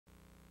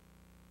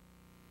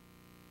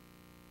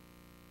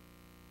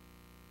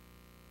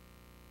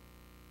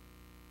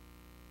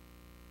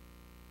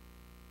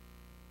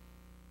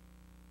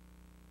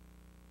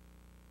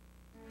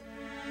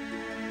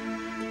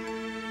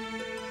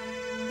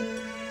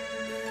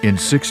In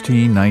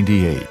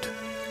 1698,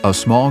 a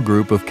small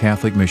group of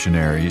Catholic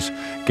missionaries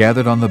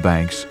gathered on the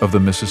banks of the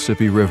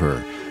Mississippi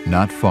River,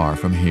 not far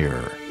from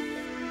here.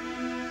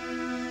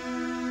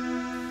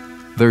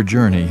 Their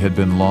journey had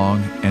been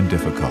long and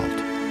difficult.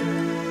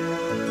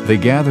 They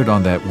gathered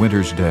on that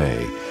winter's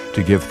day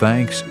to give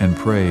thanks and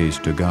praise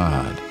to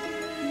God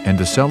and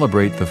to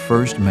celebrate the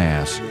first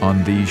Mass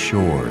on these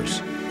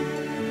shores.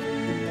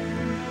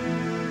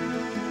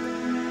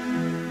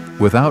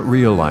 Without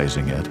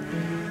realizing it,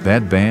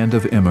 that band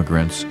of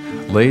immigrants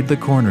laid the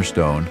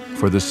cornerstone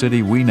for the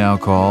city we now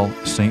call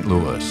St.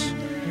 Louis,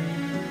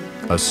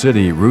 a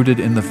city rooted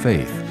in the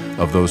faith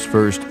of those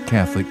first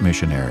Catholic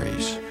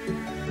missionaries.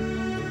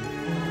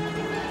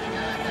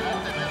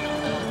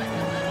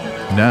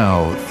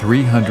 Now,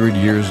 300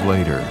 years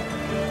later,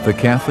 the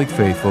Catholic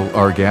faithful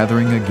are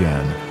gathering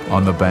again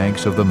on the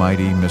banks of the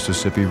mighty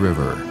Mississippi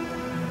River.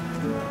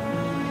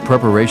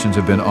 Preparations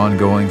have been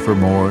ongoing for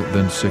more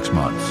than 6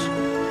 months.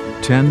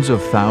 Tens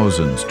of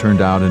thousands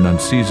turned out in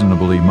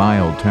unseasonably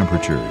mild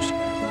temperatures.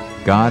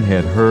 God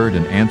had heard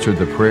and answered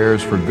the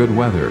prayers for good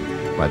weather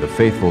by the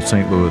faithful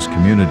St. Louis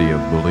community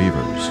of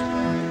believers.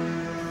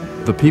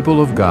 The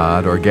people of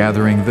God are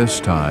gathering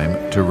this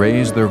time to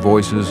raise their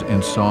voices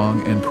in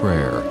song and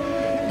prayer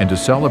and to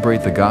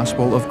celebrate the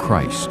gospel of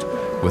Christ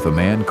with a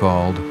man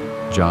called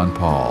John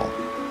Paul,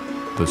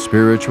 the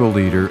spiritual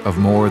leader of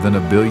more than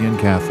 1 billion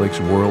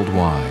Catholics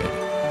worldwide.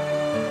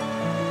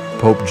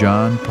 Pope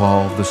John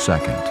Paul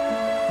II,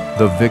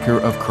 the Vicar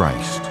of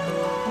Christ,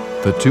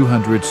 the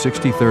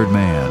 263rd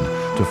man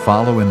to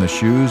follow in the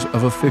shoes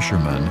of a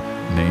fisherman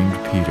named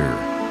Peter,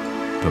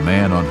 the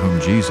man on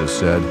whom Jesus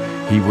said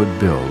he would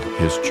build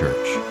his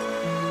church.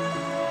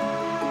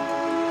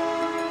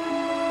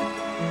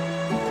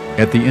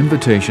 At the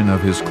invitation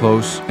of his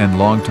close and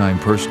longtime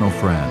personal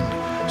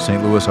friend,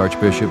 St. Louis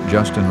Archbishop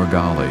Justin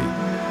Regali,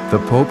 the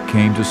Pope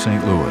came to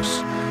St.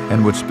 Louis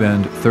and would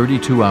spend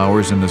 32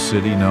 hours in the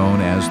city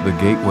known as the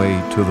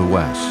Gateway to the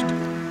West.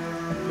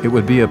 It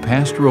would be a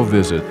pastoral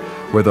visit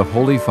where the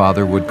Holy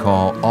Father would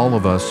call all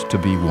of us to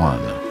be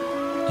one,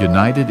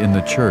 united in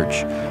the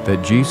church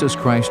that Jesus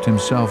Christ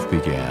himself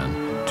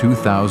began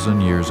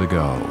 2,000 years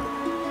ago.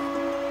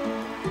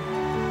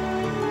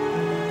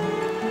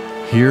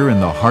 Here in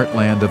the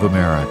heartland of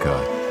America,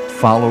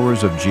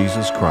 followers of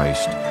Jesus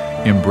Christ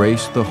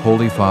embrace the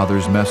Holy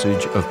Father's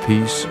message of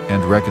peace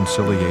and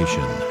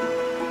reconciliation,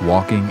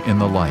 walking in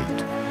the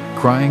light,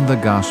 crying the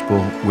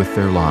gospel with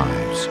their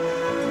lives,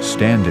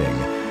 standing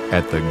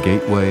at the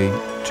gateway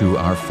to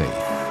our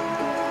faith.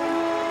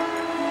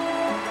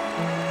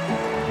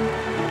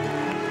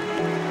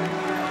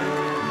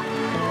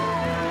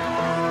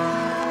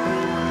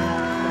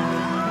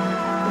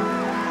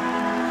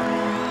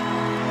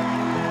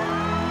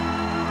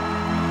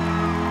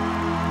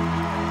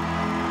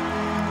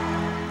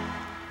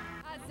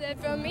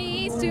 From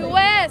east to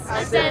west,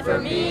 I said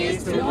from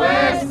east to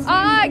west,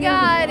 our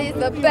God is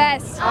the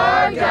best.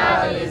 Our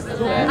God is the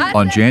best.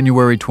 On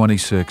January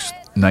 26,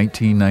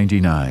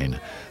 1999,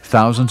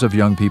 thousands of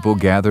young people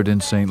gathered in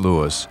St.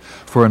 Louis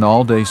for an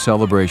all-day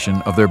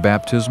celebration of their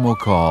baptismal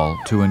call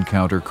to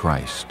encounter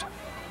Christ.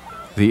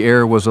 The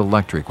air was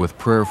electric with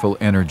prayerful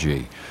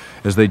energy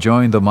as they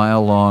joined the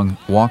mile-long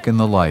Walk in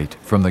the Light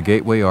from the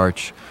Gateway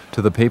Arch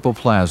to the Papal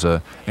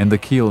Plaza and the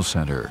Kiel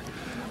Center,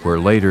 where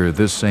later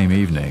this same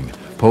evening,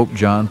 Pope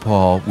John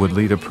Paul would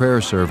lead a prayer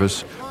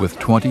service with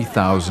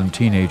 20,000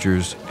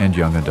 teenagers and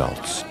young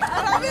adults.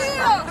 Pumped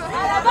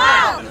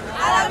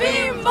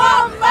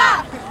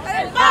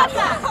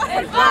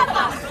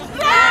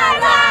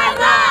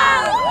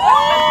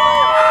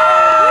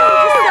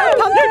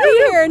to be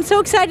here and so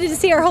excited to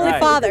see our Holy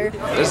Father.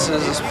 This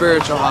is a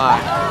spiritual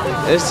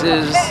high. This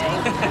is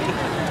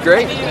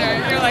great.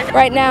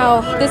 Right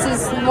now, this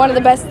is one of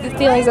the best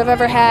feelings I've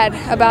ever had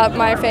about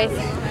my faith.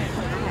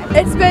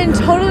 It's been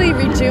totally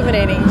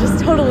rejuvenating,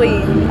 just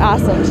totally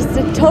awesome, just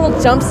a total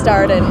jump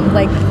start in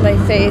like my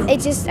faith. It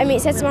just, it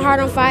sets my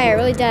heart on fire, it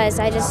really does.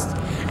 I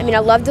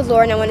love the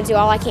Lord and I want to do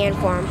all I can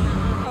for Him.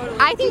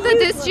 I think that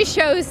this just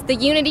shows the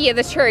unity of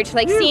the church,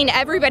 like seeing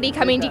everybody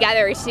coming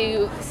together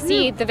to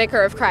see the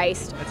Vicar of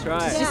Christ. That's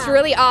right. It's just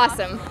really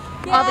awesome,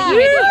 all the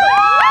unity.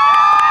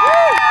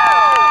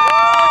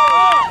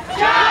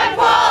 John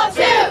Paul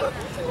II,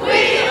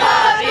 we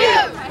love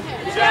you.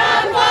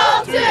 John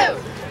Paul II.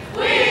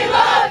 We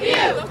love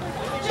you,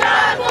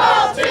 John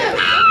Paul II.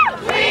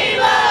 We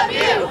love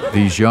you.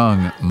 These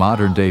young,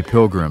 modern-day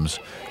pilgrims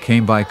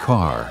came by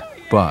car,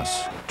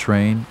 bus,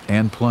 train,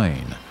 and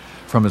plane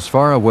from as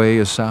far away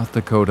as South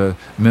Dakota,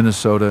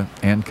 Minnesota,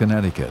 and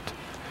Connecticut.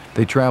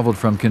 They traveled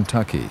from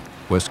Kentucky,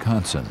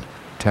 Wisconsin,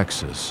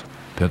 Texas,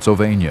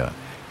 Pennsylvania,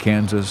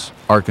 Kansas,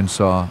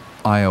 Arkansas,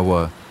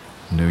 Iowa,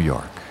 New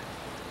York.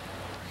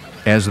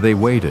 As they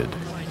waited,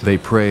 they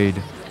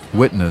prayed,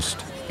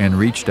 witnessed, and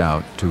reached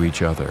out to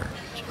each other.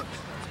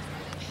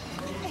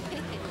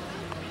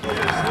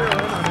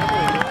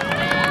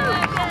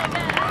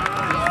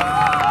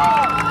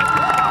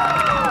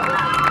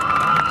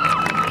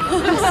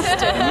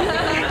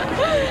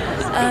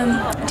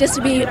 Just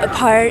to be a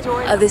part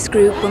of this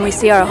group when we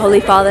see our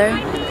Holy Father,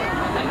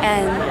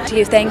 and to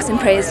give thanks and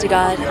praise to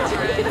God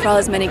for all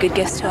His many good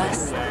gifts to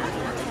us.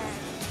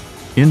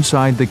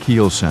 Inside the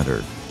Kiel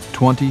Center,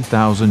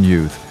 20,000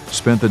 youth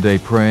spent the day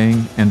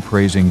praying and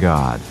praising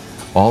God,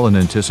 all in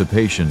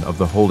anticipation of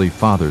the Holy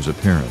Father's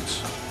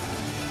appearance.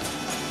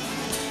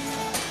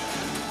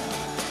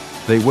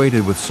 They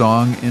waited with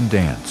song and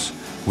dance,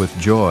 with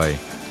joy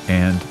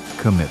and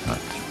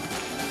commitment.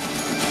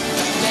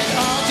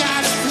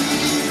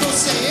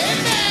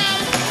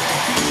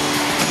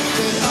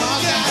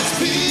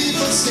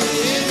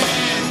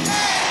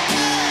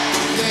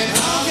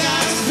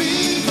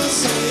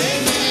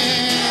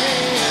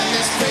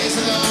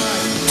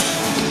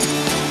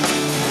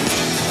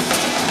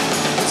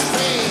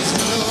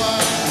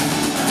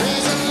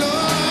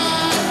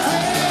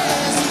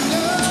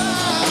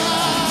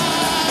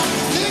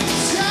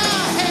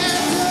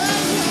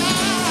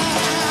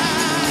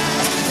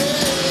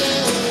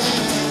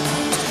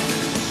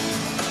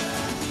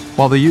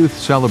 While the youth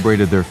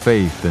celebrated their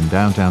faith in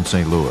downtown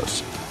St.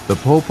 Louis, the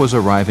Pope was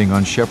arriving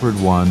on Shepherd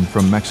 1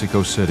 from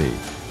Mexico City,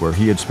 where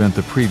he had spent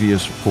the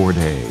previous 4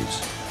 days.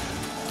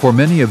 For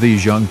many of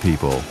these young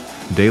people,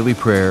 daily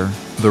prayer,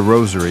 the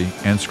rosary,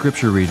 and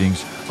scripture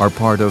readings are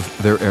part of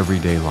their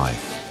everyday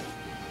life.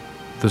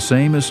 The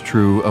same is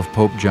true of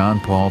Pope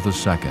John Paul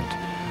II,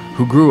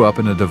 who grew up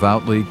in a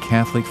devoutly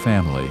Catholic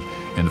family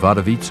in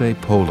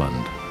Katowice,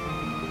 Poland.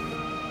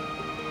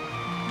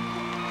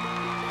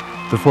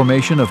 The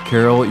formation of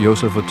Karol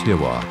Józef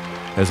Wojtyła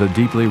as a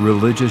deeply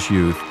religious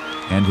youth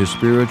and his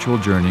spiritual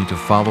journey to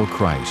follow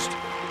Christ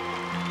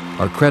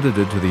are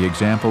credited to the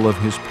example of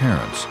his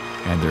parents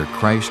and their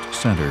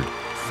Christ-centered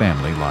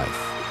family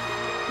life.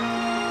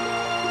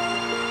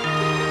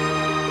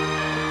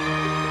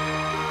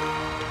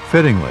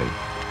 Fittingly,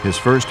 his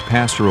first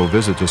pastoral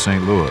visit to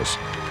St. Louis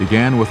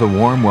began with a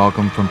warm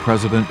welcome from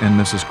President and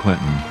Mrs.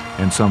 Clinton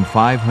and some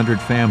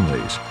 500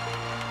 families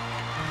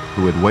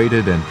who had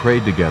waited and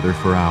prayed together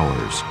for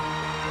hours.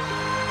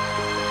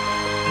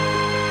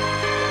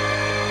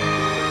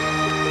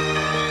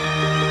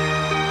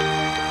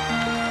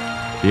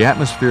 The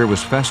atmosphere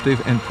was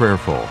festive and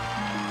prayerful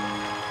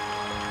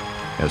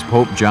as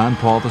Pope John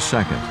Paul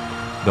II,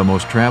 the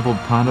most traveled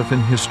pontiff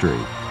in history,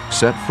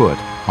 set foot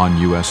on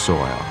U.S.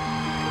 soil.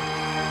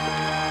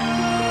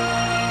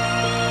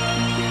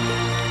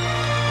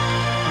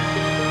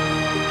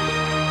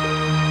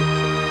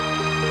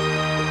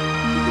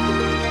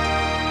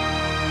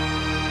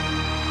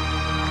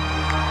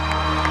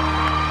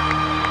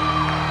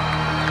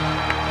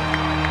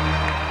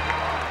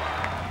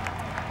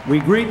 We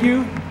greet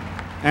you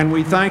and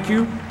we thank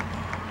you.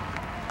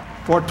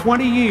 For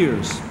 20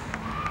 years,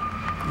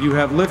 you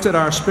have lifted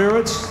our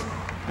spirits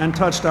and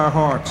touched our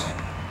hearts.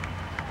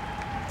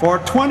 For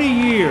 20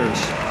 years,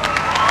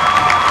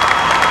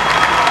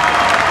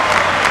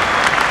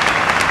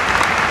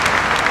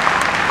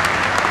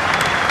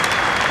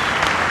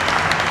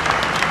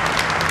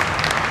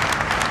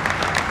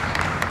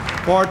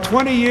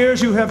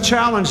 you have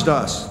challenged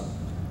us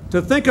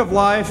to think of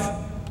life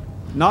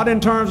not in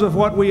terms of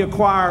what we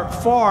acquire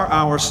for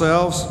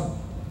ourselves,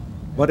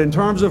 but in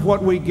terms of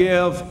what we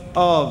give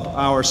of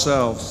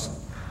ourselves.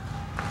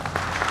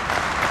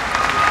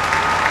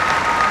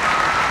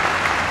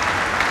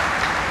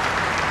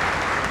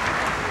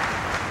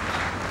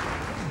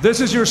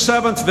 This is your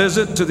 7th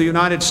visit to the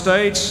United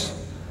States,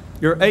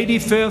 your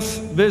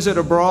 85th visit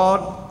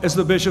abroad as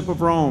the Bishop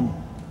of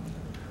Rome.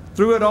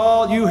 Through it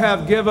all, you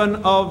have given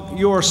of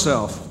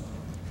yourself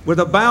with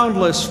a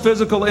boundless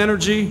physical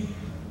energy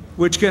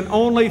which can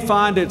only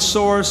find its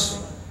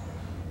source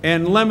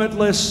in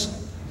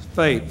limitless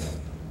faith.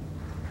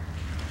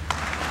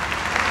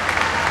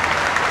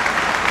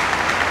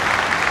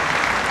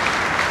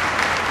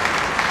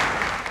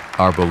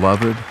 Our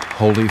beloved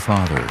Holy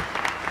Father,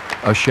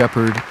 a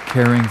shepherd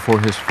caring for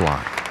his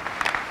flock,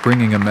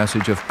 bringing a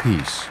message of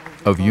peace,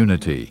 of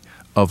unity,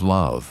 of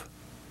love.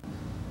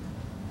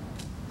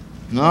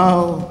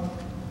 Now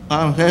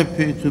I'm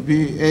happy to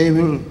be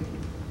able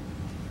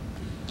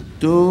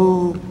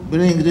to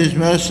bring this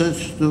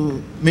message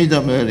to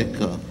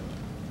Mid-America,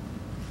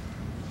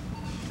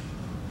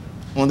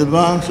 on the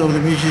banks of the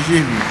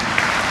Mississippi.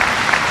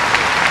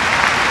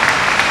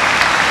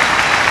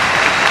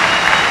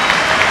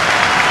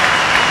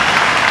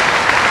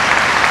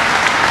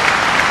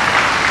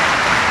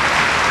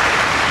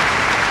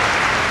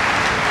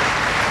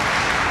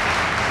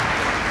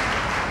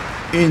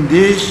 In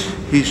this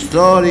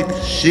historic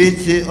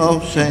city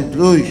of St.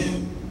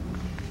 Louis,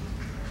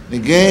 the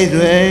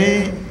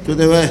gateway to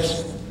the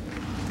West.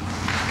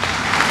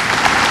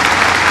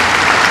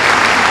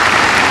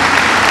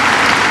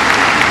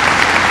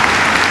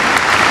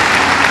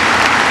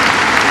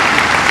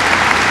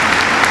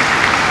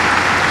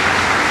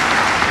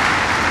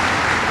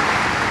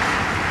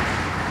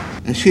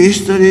 As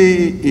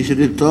history is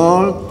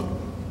retold,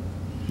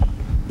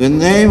 the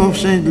name of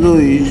St.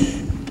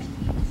 Louis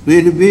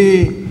will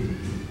be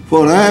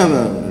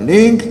forever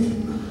linked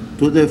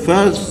to the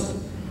first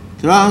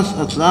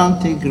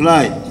transatlantic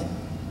light.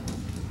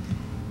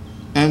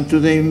 and to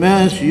the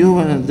immense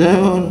human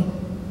endeavor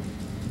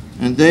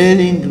and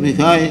daring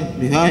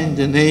behind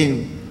the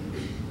name,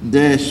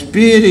 the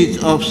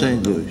Spirit of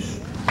St. Louis.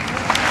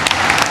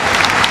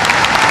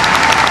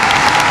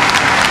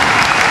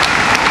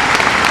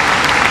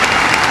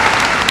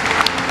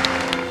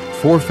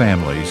 Four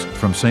families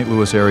from St.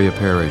 Louis area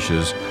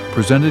parishes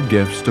presented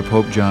gifts to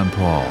Pope John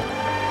Paul.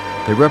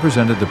 They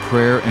represented the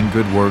prayer and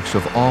good works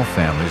of all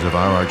families of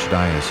our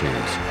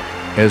archdiocese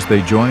as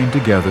they joined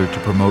together to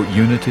promote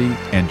unity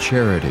and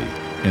charity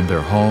in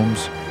their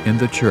homes, in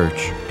the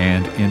church,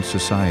 and in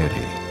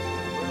society.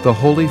 The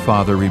Holy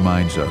Father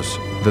reminds us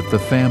that the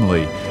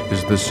family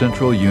is the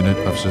central unit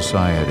of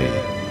society,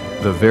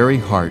 the very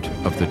heart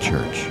of the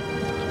church.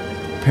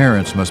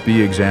 Parents must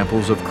be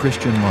examples of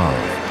Christian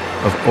love,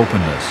 of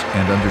openness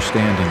and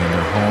understanding in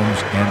their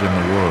homes and in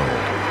the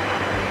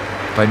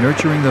world. By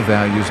nurturing the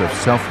values of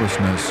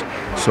selflessness,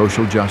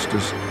 social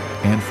justice,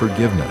 and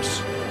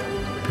forgiveness,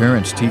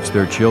 parents teach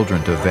their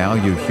children to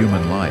value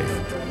human life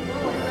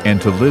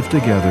and to live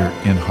together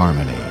in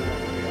harmony.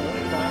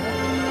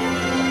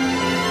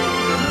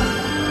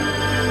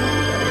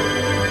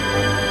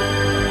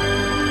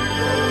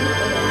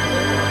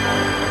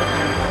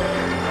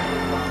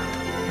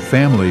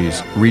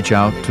 Families reach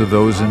out to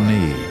those in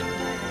need.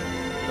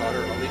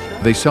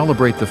 They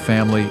celebrate the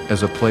family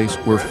as a place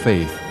where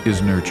faith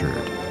is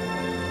nurtured.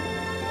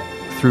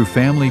 Through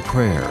family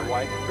prayer,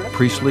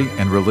 priestly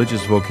and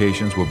religious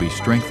vocations will be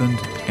strengthened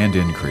and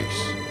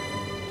increase.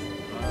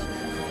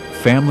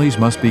 Families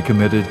must be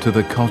committed to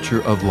the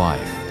culture of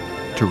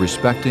life, to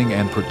respecting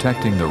and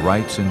protecting the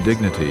rights and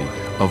dignity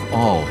of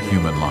all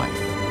human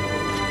life.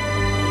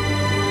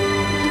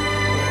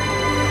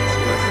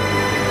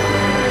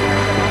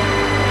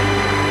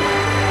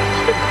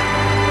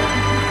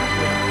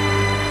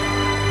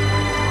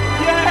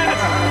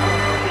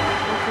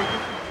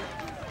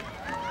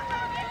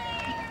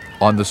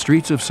 On the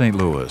streets of St.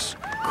 Louis,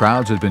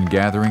 crowds had been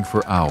gathering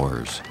for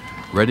hours,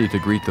 ready to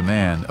greet the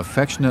man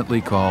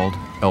affectionately called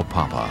El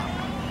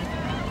Papa.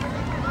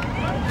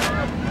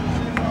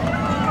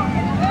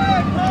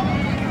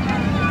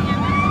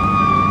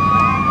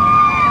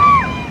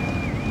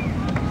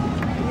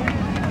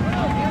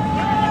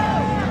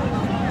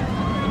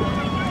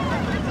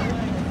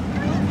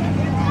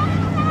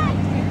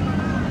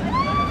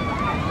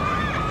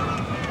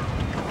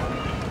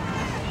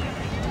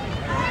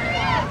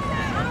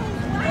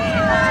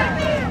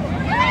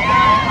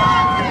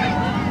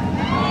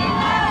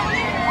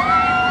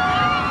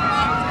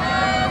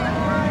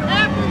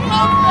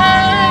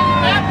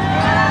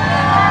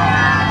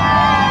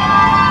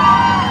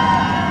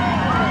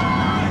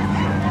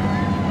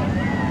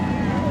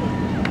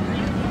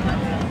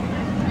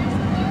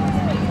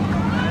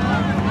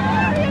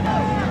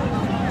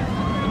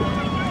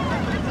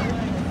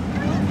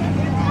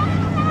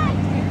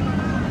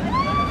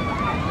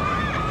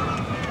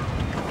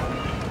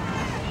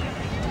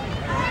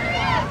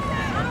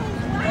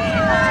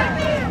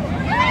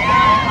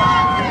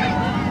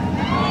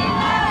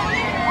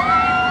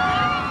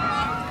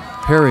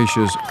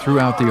 Parishes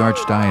throughout the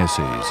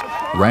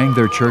archdiocese rang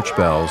their church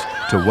bells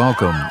to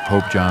welcome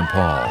Pope John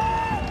Paul.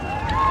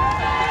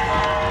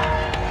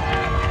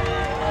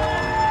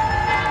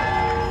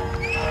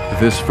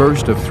 This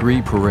first of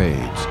three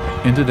parades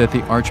ended at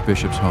the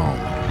Archbishop's home.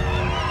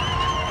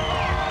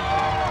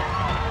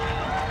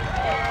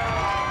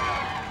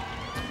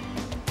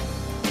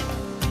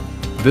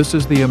 This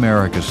is the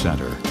America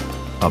Center,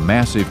 a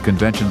massive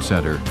convention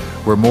center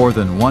where more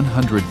than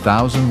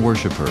 100,000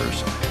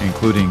 worshipers,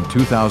 including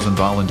 2,000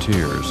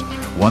 volunteers,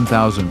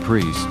 1,000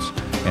 priests,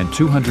 and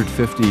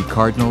 250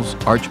 cardinals,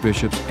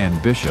 archbishops,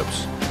 and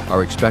bishops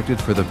are expected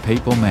for the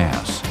papal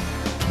Mass,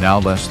 now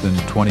less than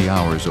 20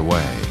 hours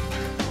away.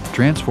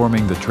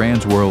 Transforming the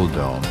Trans-World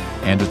Dome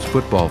and its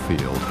football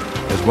field,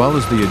 as well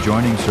as the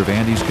adjoining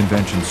Cervantes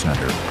Convention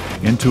Center,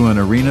 into an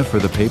arena for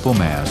the papal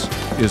Mass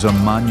is a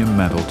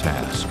monumental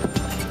task.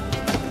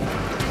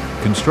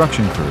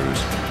 Construction crews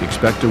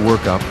expect to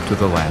work up to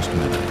the last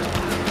minute.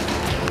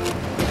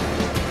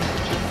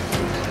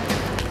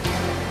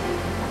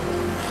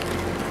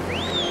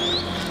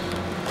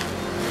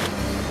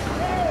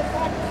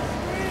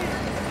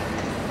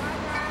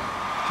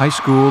 High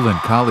school and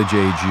college-age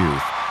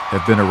youth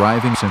have been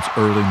arriving since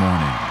early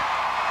morning.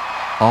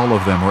 All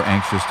of them were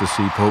anxious to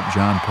see Pope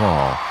John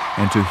Paul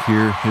and to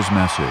hear his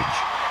message.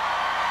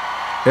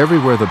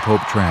 Everywhere the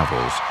Pope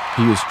travels,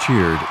 he is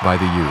cheered by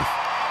the youth.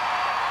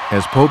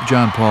 As Pope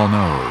John Paul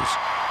knows,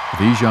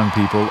 these young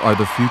people are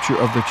the future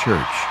of the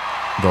Church,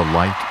 the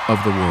light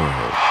of the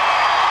world.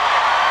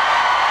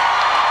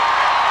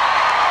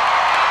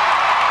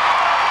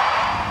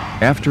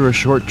 After a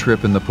short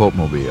trip in the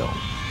Popemobile,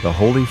 the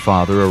Holy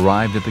Father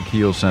arrived at the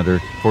Kiel Center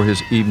for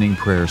his evening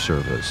prayer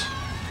service.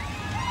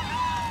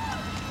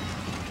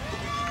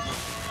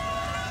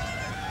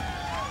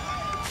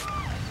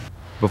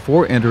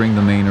 Before entering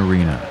the main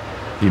arena,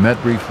 he met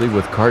briefly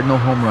with Cardinal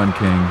Home Run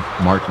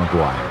King Mark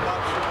McGuire.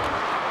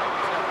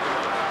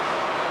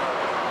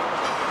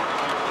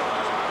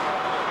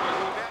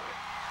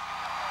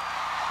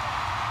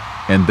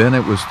 and then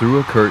it was through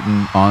a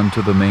curtain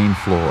onto the main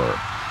floor,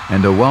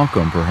 and a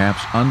welcome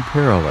perhaps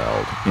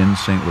unparalleled in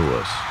St.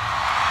 Louis.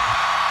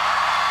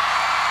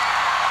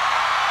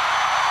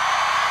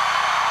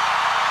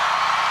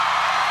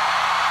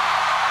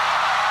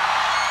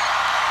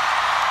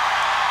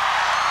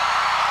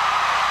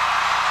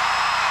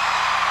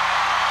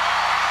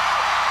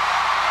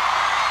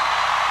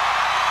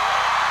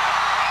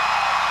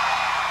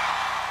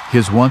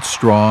 His once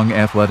strong,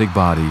 athletic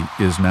body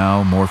is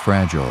now more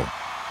fragile.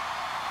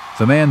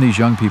 The man these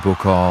young people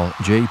call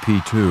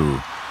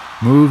JP2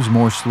 moves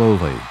more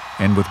slowly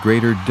and with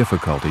greater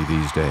difficulty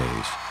these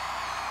days.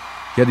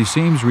 Yet he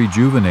seems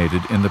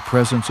rejuvenated in the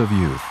presence of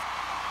youth.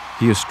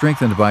 He is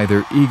strengthened by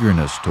their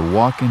eagerness to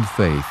walk in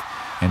faith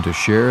and to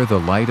share the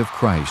light of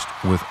Christ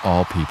with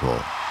all people.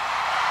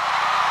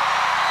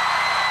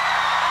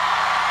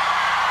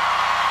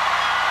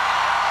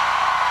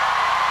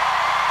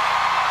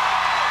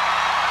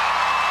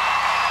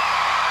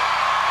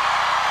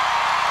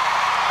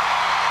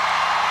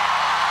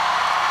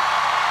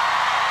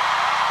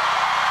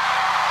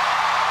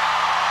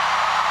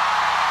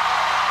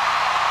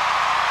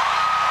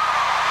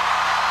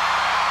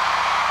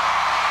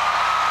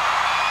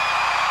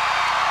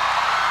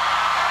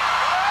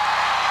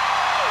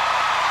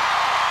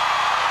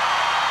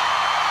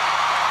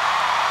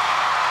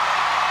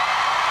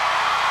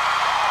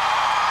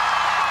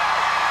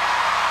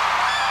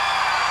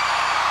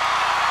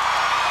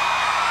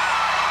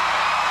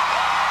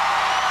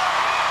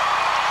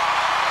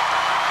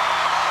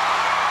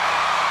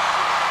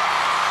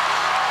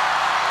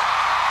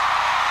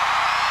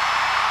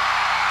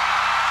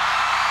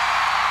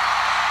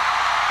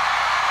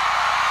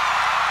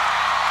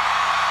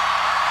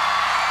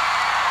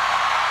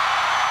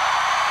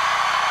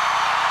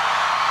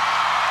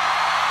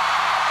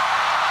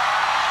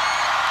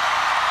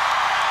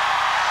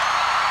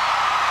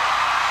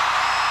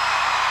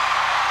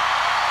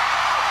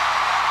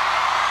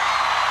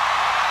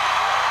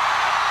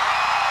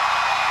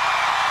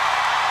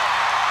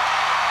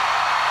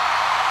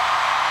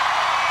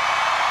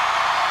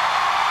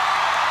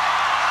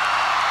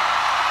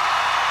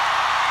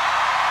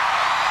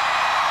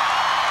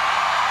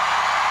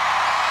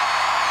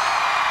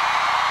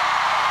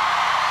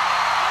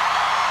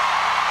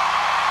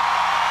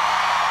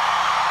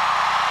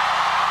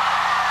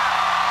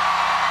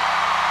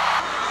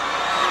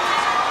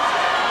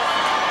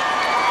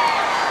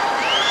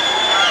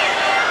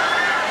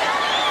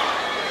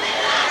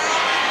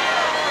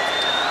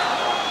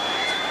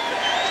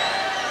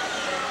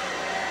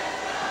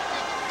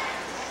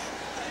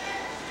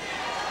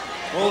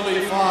 Holy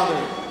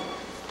Father,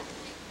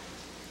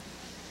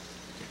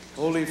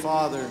 Holy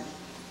Father,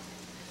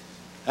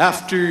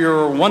 after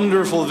your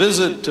wonderful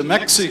visit to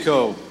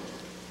Mexico,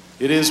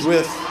 it is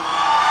with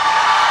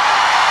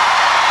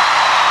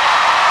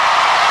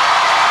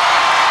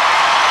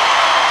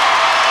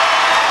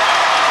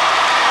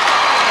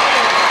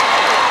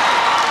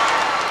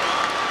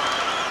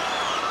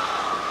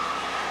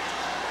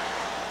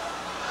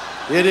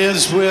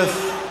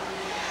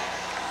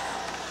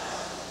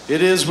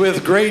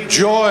great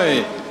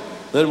joy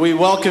that we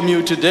welcome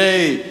you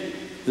today,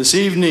 this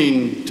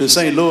evening, to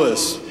St.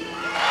 Louis.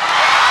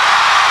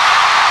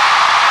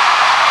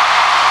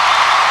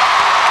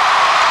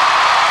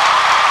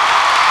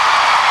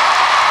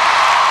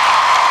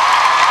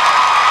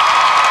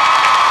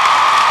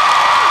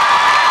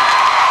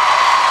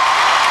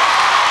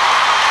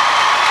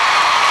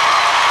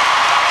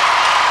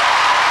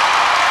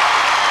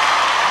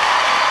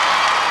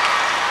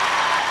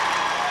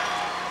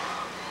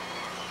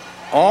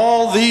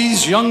 All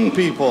these young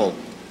people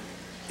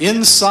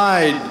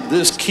inside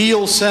this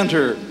Kiel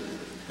Center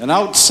and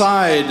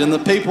outside in the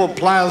Papal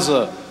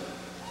Plaza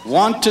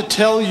want to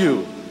tell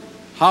you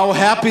how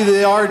happy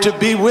they are to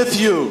be with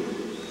you.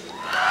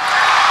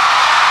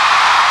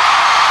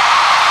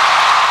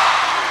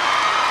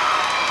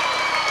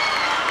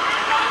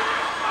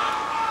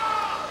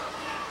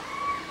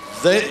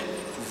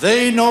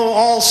 They know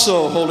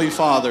also, Holy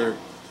Father,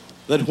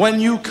 that when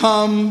you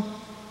come,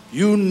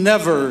 you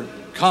never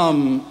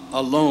come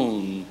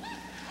alone.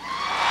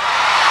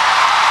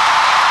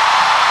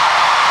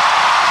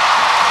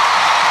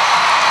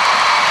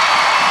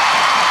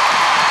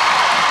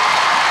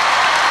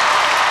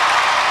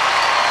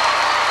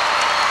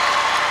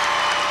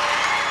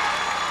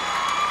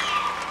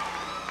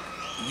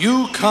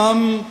 You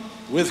come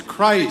with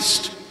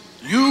Christ.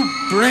 You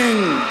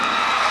bring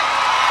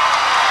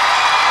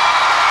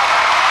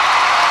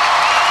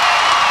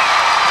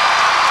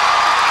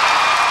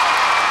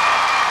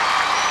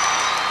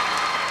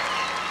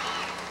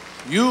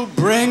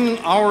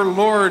our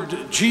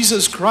Lord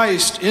Jesus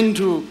Christ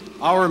into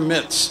our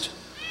midst.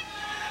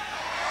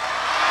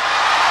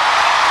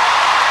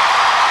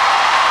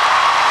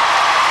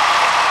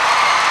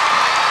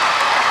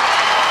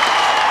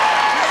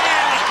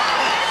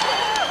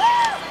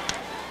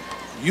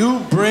 You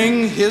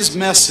bring his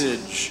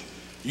message.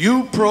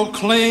 You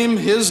proclaim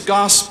his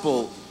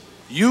gospel.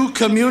 You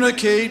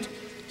communicate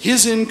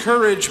his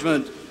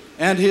encouragement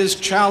and his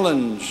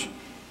challenge.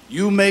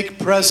 you make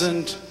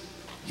present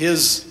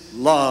his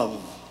love.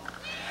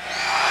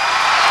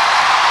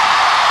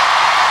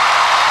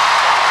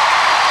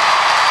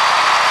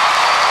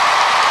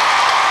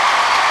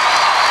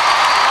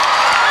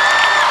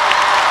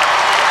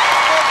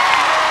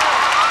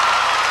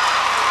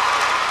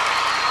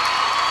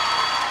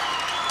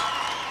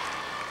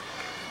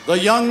 The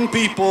young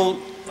people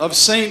of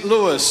St.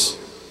 Louis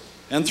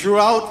and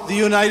throughout the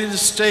United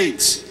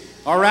States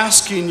are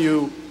asking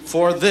you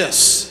for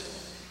this.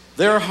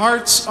 Their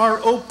hearts are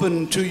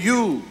open to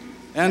you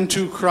and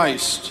to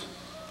Christ.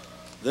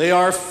 They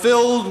are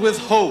filled with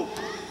hope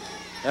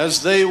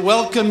as they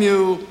welcome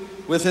you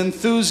with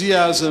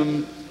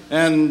enthusiasm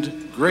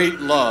and great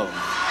love.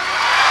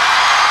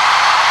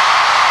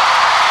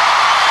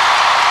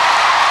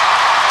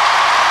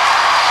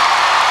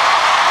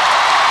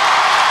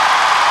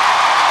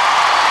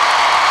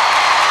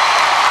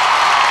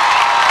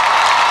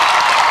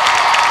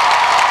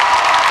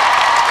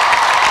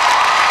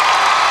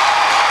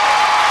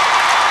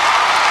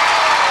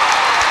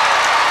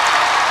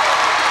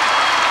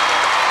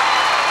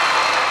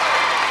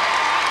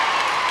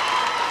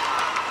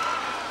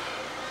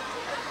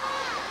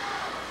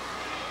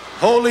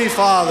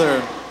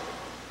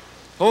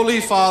 Holy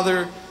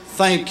Father,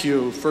 thank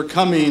you for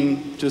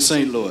coming to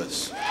St.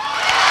 Louis.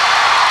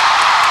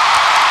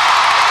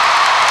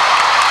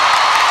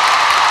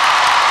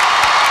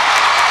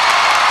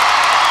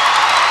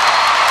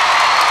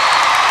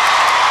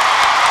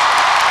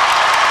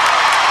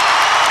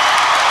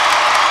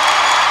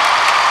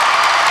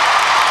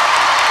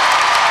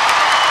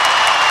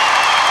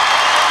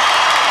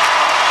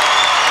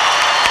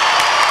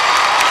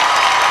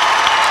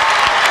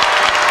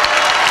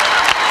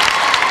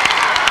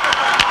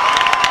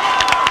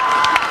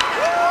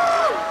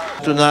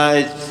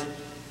 Tonight,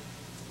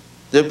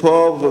 the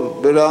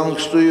Pope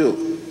belongs to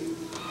you.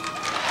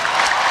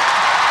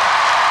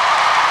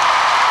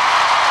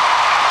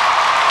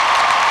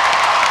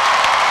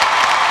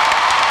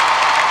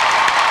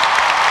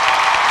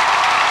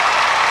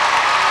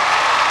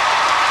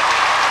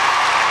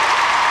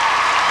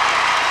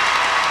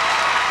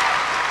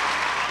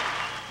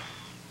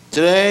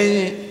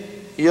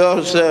 Train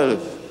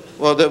yourself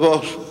for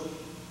devotion.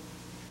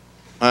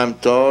 I'm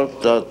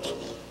told that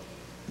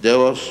there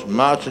was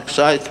much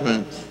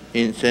excitement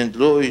in St.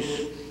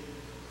 Louis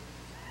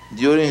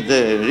during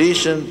the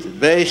recent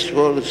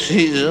baseball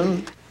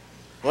season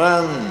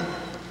when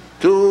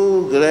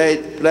two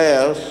great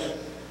players,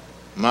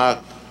 Mark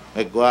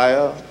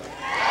McGuire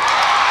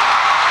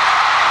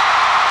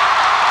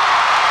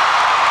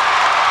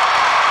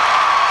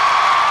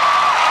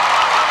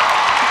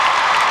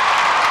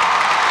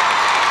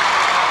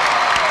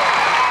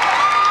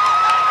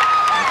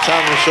and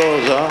Sammy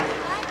Sosa,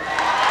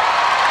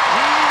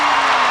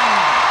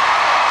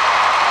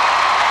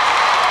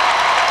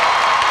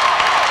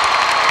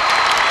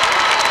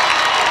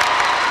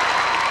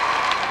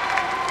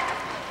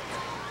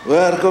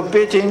 were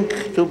competing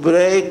to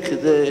break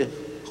the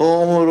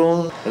home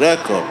run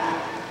record.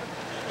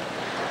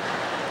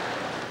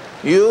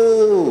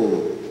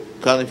 You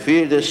can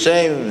feel the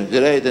same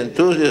great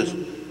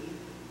enthusiasm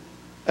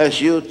as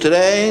you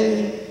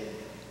train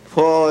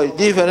for a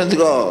different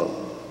goal.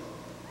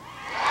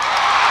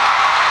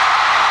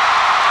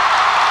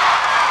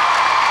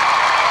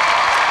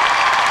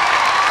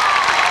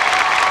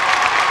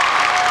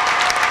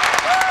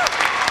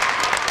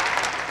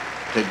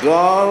 The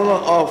goal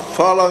of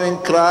following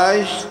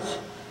Christ,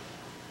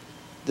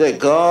 the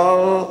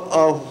goal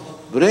of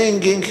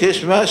bringing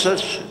his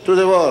message to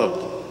the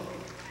world.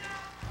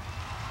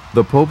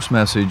 The Pope's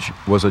message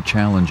was a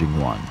challenging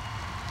one.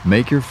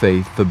 Make your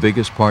faith the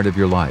biggest part of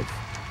your life.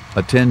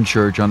 Attend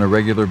church on a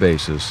regular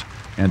basis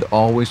and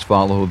always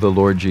follow the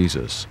Lord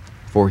Jesus,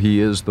 for he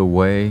is the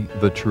way,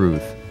 the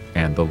truth,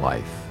 and the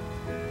life.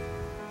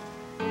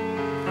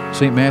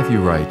 St. Matthew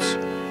writes,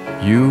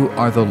 "You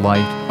are the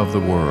light of the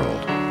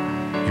world.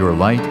 Your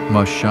light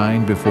must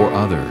shine before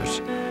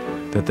others,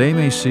 that they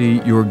may see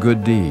your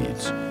good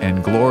deeds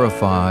and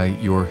glorify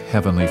your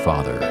heavenly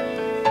Father."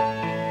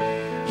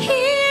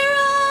 Here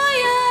I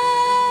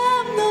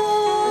am,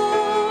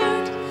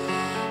 Lord.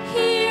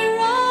 Here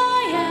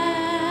I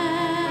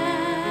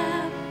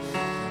am.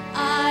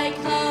 I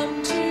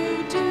come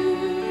to do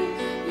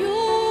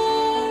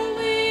your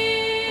will.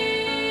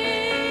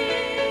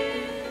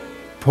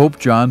 Pope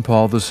John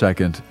Paul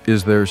II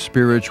is their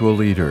spiritual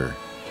leader,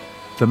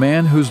 the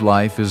man whose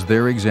life is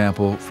their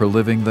example for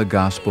living the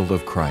gospel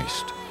of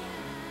Christ.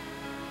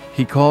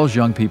 He calls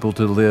young people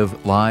to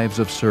live lives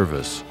of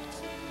service.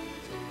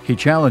 He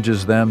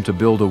challenges them to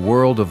build a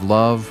world of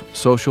love,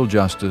 social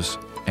justice,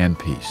 and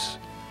peace.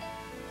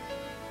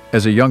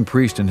 As a young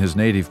priest in his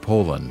native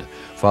Poland,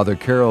 Father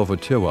Karol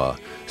Wojtyła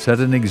set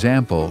an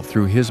example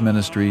through his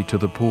ministry to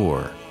the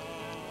poor.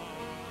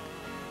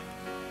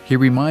 He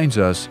reminds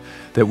us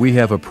that we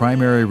have a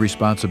primary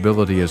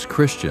responsibility as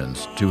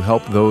Christians to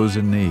help those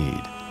in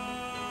need.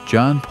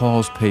 John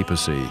Paul's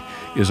papacy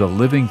is a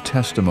living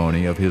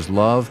testimony of his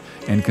love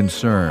and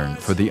concern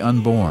for the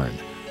unborn,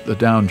 the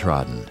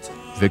downtrodden,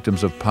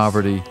 victims of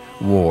poverty,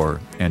 war,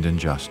 and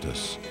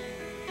injustice.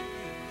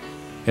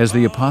 As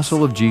the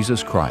apostle of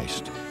Jesus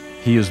Christ,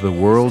 he is the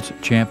world's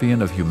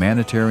champion of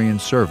humanitarian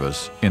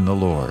service in the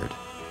Lord.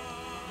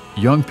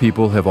 Young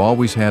people have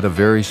always had a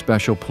very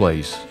special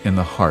place in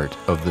the heart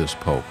of this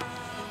Pope.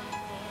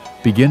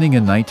 Beginning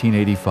in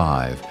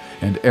 1985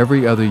 and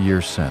every other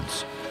year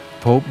since,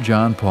 Pope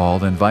John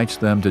Paul invites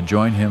them to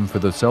join him for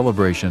the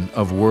celebration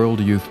of World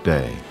Youth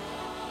Day.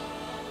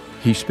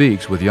 He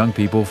speaks with young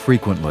people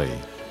frequently,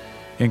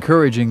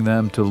 encouraging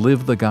them to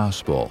live the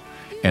gospel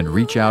and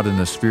reach out in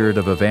the spirit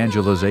of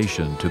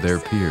evangelization to their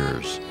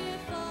peers.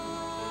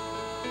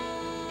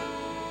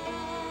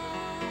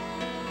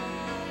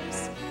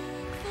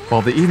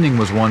 While the evening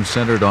was one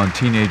centered on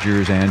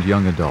teenagers and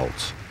young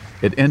adults,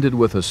 it ended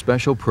with a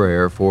special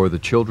prayer for the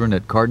children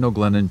at Cardinal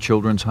Glennon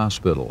Children's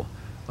Hospital,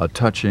 a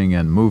touching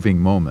and moving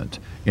moment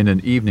in an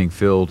evening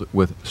filled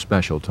with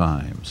special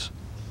times.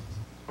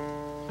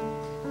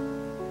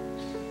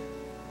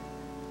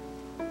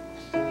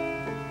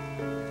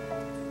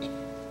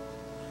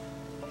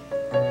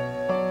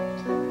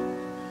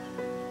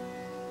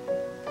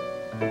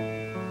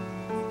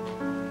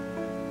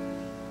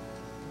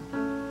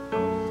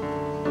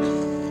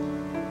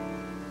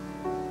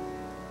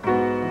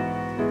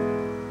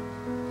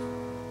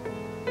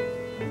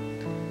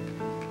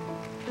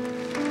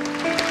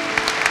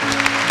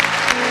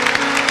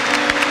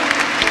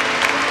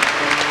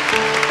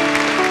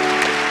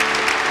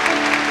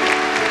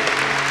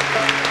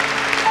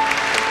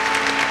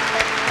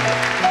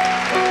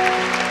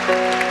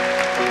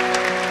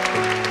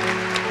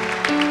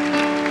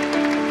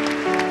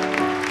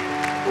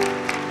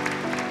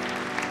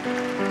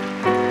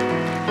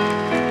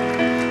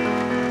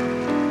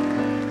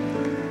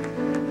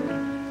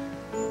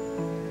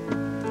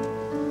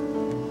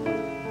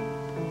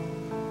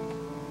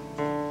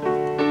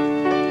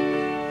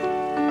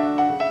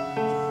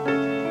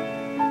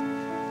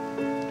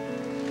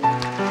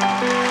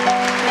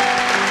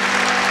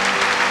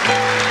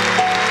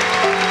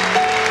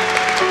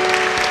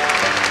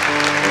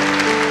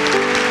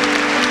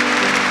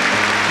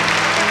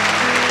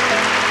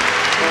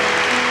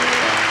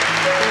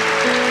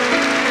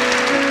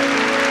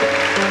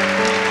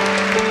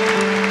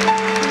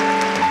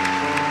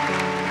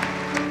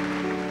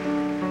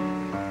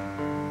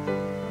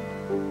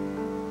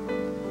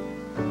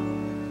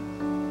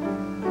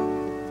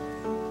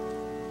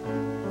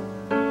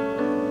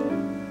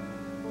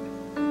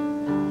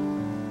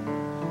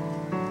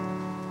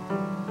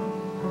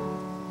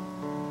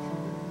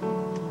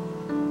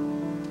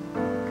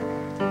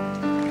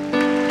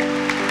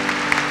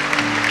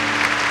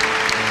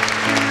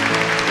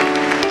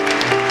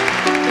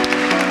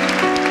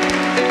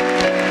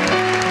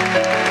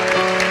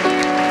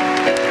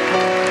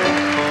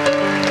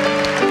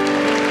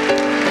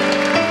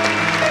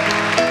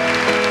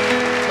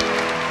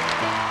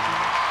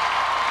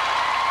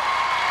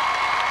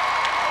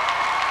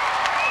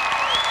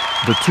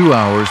 The 2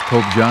 hours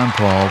Pope John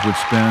Paul would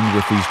spend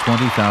with these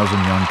 20,000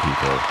 young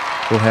people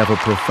will have a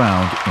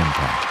profound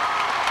impact.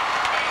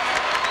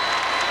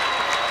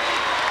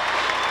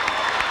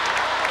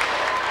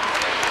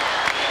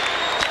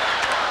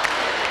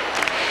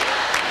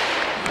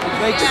 It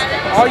makes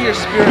all your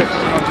spirit,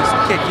 just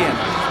kick in.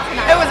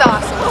 It was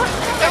awesome.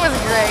 It was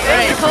great. It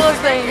was the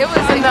coolest thing. It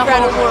was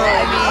incredible.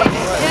 I mean,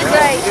 it was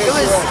great. It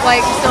was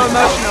like so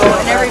emotional,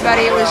 and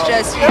everybody was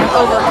just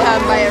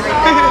overcome by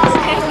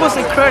everything. It was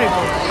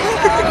incredible.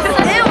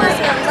 It was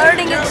a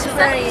learning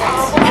experience.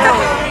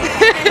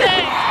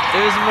 It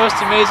was the most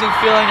amazing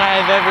feeling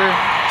I have ever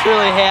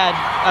truly had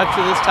up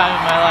to this time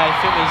in my life.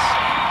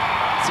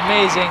 It's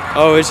amazing.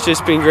 Oh, it's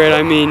just been great.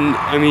 I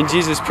mean,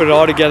 Jesus put it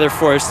all together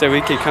for us that we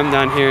could come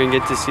down here and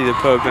get to see the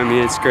Pope. I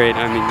mean, it's great.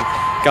 I mean,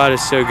 God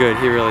is so good.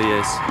 He really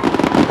is.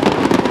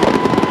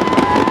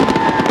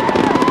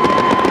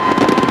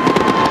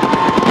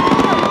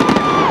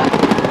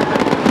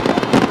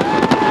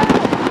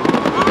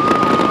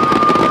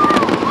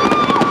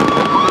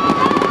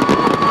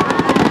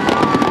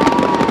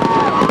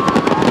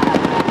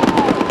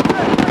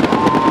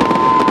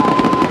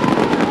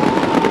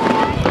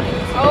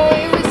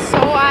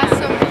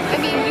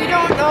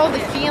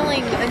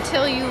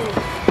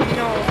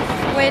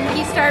 When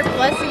he started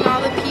blessing all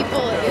the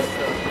people,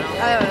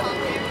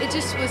 it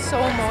just was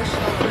so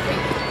emotional for me.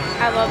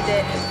 I loved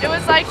it. It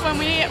was like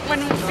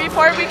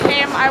before we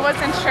came, I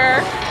wasn't sure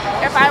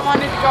if I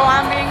wanted to go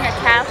on being a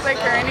Catholic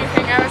or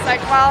anything. I was like,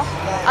 well,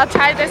 I'll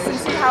try this and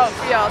see how it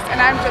feels. And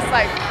I'm just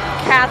like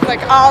Catholic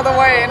all the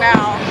way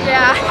now.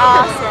 Yeah.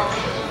 Awesome.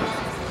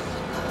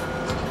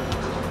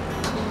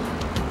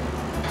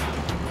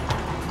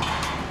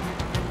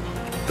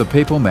 The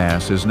Papal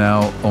Mass is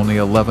now only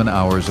 11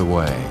 hours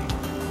away.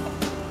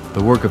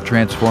 The work of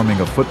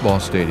transforming a football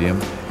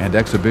stadium and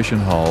exhibition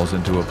halls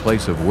into a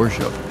place of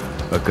worship,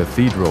 a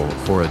cathedral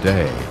for a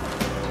day,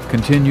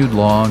 continued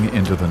long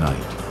into the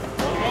night.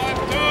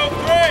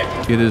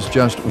 It is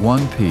just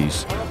one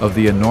piece of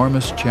the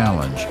enormous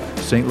challenge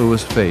St.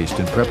 Louis faced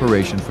in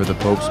preparation for the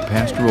Pope's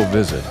pastoral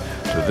visit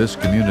to this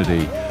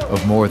community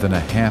of more than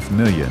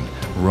 500,000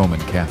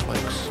 Roman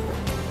Catholics.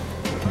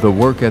 The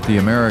work at the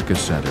America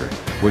Center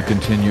would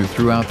continue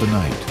throughout the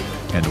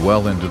night and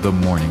well into the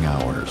morning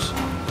hours.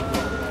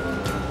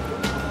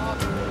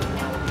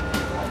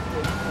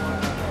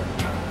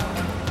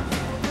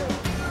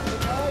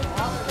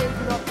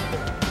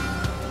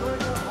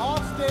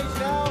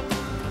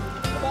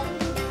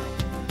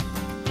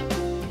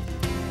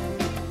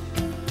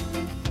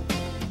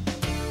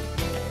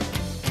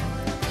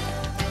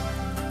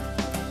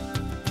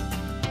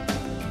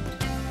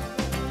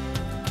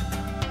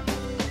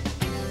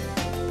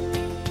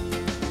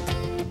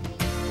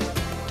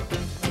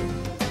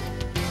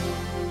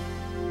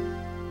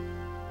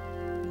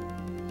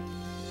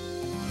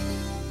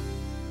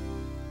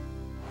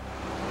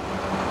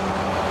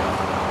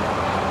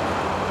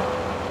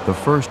 The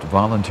first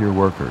volunteer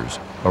workers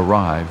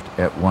arrived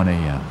at 1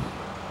 a.m.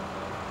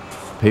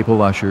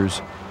 Papal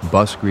ushers,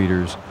 bus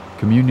greeters,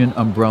 communion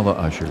umbrella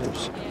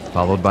ushers,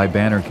 followed by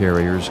banner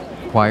carriers,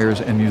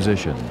 choirs, and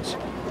musicians.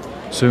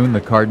 Soon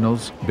the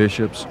cardinals,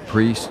 bishops,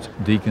 priests,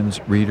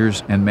 deacons,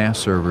 readers, and mass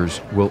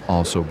servers will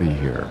also be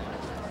here.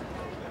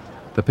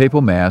 The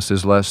papal mass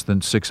is less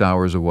than 6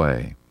 hours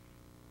away.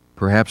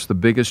 Perhaps the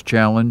biggest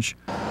challenge,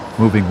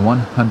 moving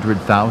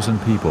 100,000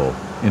 people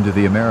into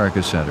the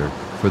America Center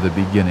for the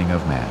beginning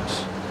of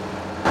Mass.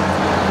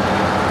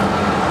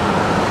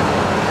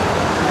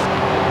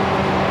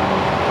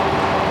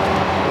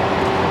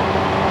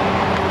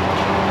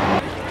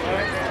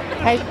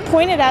 I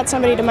pointed out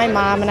somebody to my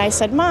mom and I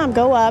said, "Mom,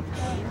 go up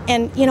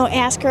and,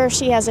 ask her if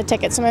she has a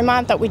ticket." So my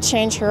mom thought we'd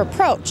change her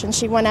approach, and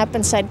she went up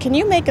and said, "Can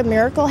you make a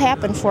miracle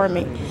happen for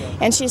me?"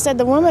 And she said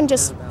the woman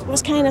just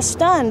was kind of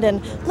stunned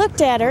and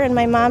looked at her, and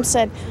my mom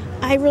said,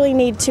 "I really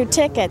need 2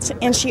 tickets."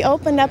 And she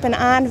opened up an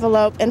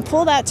envelope and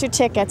pulled out 2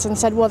 tickets and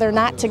said, "Well, they're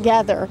not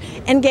together,"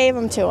 and gave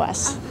them to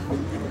us.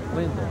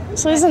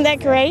 So isn't that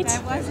great?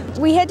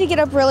 We had to get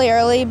up really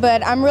early,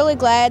 but I'm really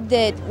glad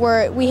that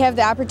we have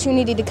the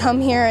opportunity to come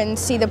here and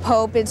see the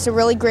Pope. It's a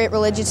really great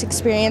religious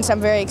experience.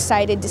 I'm very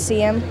excited to see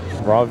him.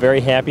 We're all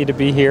very happy to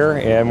be here,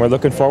 and we're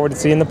looking forward to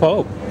seeing the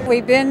Pope.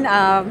 We've been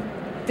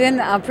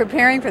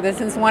preparing for this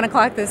since 1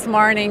 o'clock this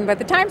morning, but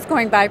the time's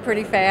going by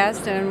pretty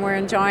fast, and we're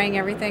enjoying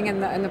everything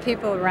and the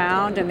people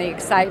around, and the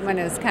excitement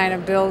is kind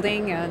of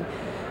building, and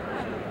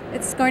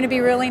it's going to be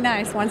really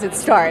nice once it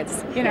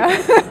starts,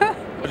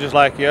 Just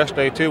like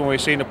yesterday too, when we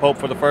seen the Pope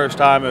for the first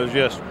time, it was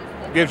just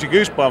gives you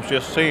goosebumps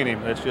just seeing him.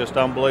 It's just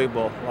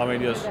unbelievable. I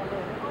mean, just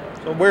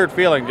it's a weird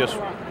feeling just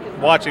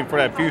watching for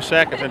that few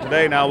seconds. And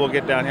today, now we'll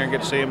get down here and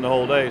get to see him the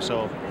whole day.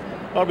 So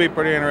that'll be a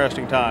pretty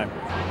interesting time.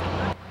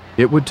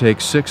 It would take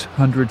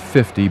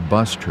 650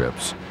 bus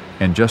trips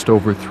and just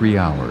over 3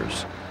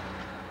 hours.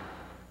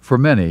 For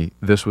many,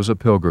 this was a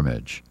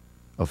pilgrimage,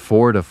 a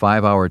 4 to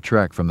 5 hour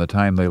trek from the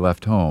time they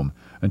left home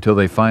until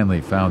they finally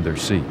found their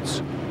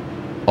seats.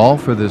 All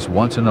for this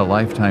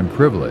once-in-a-lifetime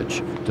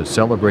privilege to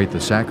celebrate the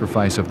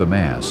sacrifice of the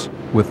Mass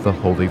with the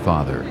Holy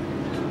Father.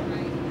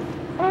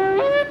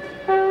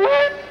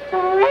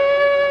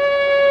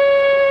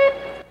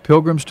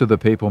 Pilgrims to the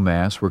Papal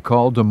Mass were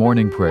called to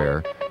morning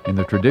prayer in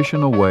the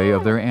traditional way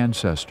of their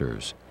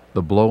ancestors,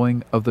 the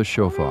blowing of the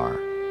shofar.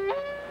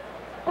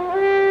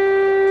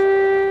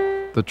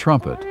 The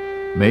trumpet,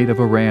 made of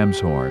a ram's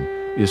horn,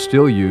 is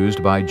still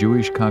used by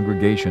Jewish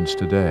congregations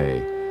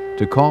today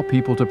to call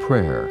people to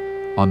prayer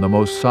on the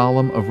most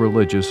solemn of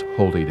religious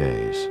holy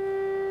days.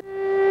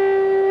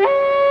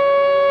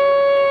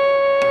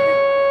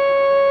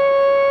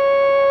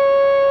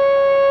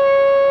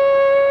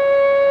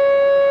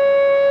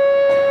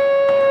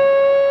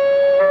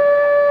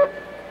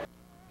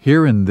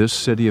 Here in this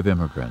city of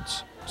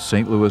immigrants,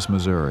 St. Louis,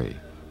 Missouri,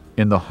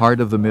 in the heart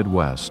of the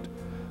Midwest,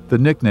 the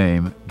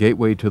nickname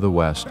Gateway to the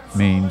West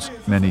means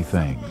many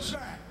things.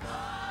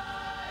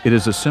 It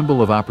is a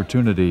symbol of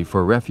opportunity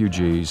for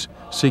refugees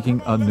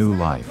seeking a new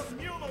life.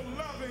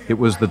 It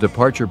was the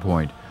departure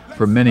point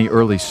for many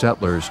early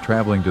settlers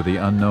traveling to the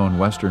unknown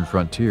western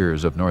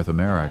frontiers of North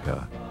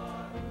America.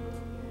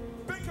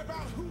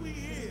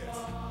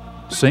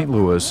 St.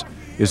 Louis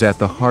is at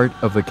the heart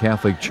of the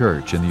Catholic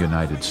Church in the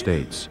United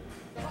States.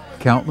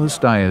 Countless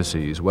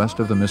dioceses west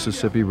of the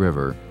Mississippi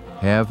River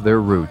have their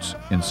roots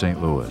in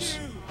St. Louis.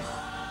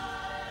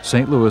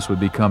 St. Louis would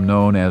become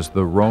known as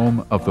the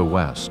Rome of the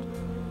West,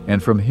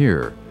 and from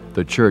here,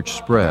 the church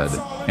spread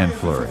and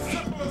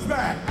flourished.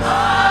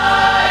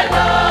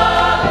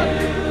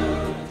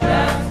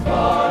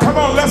 Come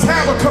on, let's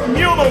have a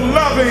communal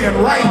loving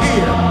right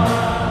here.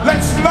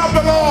 Let's love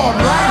the Lord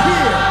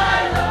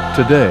right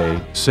here. Today,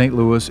 St.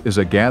 Louis is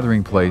a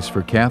gathering place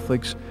for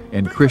Catholics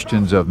and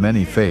Christians of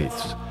many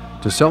faiths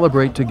to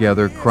celebrate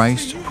together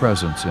Christ's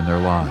presence in their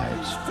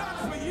lives.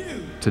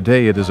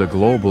 Today, it is a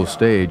global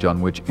stage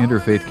on which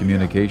interfaith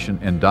communication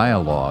and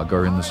dialogue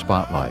are in the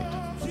spotlight.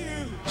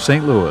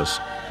 St. Louis,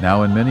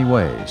 now in many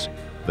ways,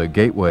 the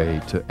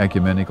gateway to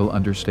ecumenical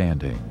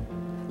understanding.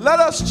 Let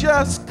us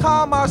just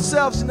calm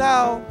ourselves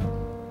now.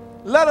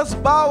 Let us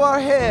bow our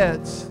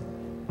heads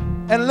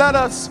and let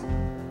us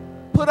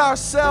put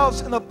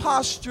ourselves in a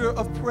posture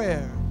of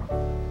prayer.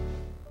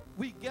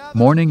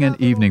 Morning and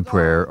evening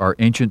prayer are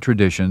ancient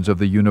traditions of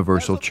the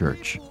Universal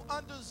Church.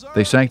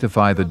 They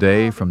sanctify the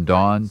day from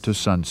dawn to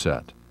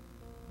sunset.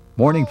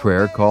 Morning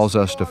prayer calls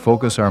us to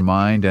focus our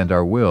mind and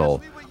our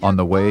will on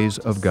the ways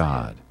of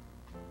God.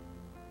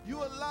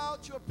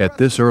 At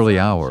this early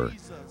hour,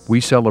 we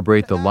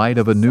celebrate the light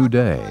of a new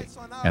day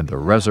and the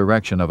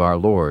resurrection of our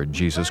Lord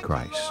Jesus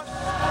Christ.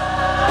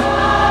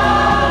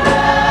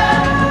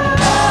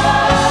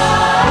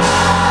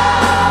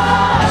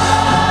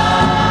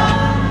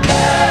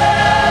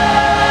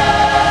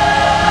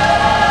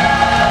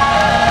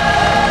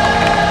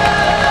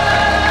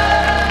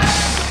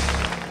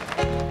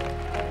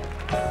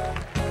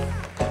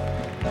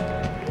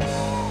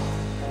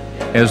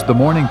 As the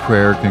morning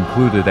prayer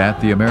concluded at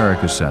the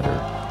America Center,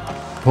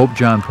 Pope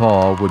John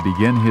Paul would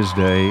begin his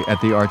day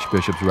at the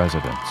Archbishop's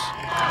residence.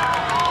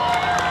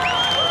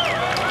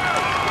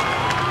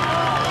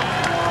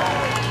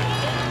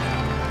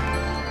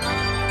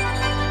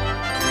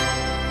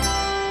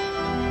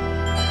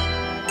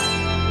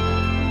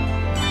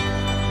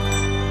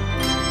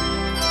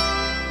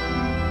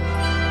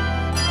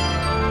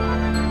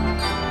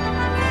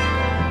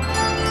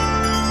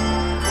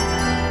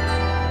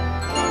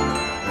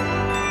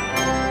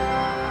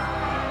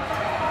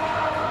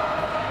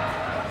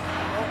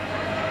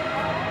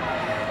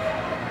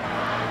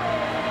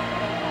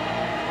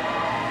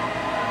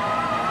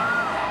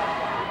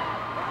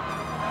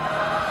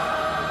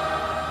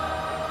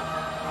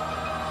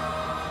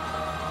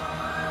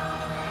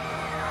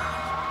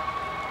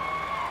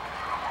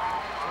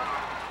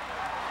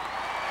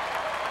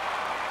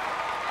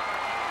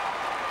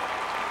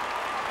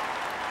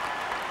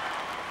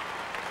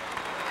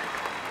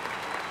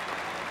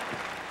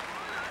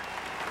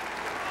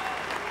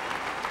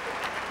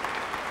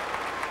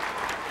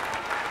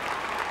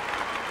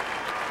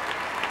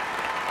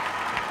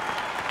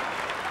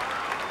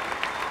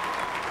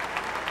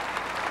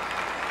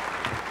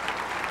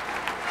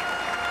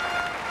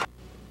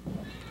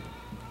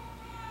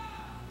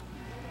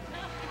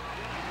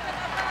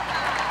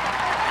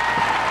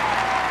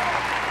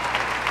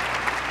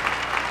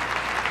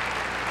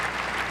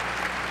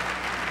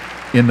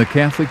 In the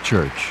Catholic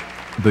Church,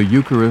 the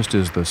Eucharist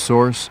is the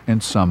source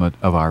and summit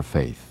of our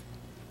faith.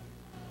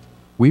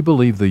 We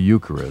believe the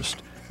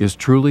Eucharist is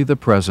truly the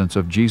presence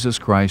of Jesus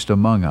Christ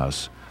among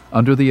us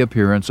under the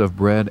appearance of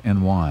bread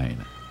and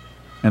wine,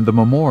 and the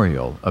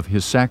memorial of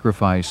His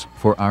sacrifice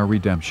for our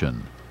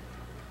redemption.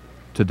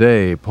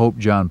 Today, Pope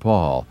John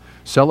Paul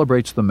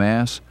celebrates the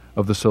Mass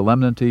of the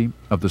Solemnity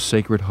of the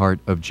Sacred Heart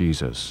of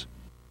Jesus.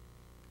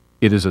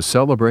 It is a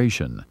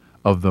celebration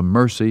of the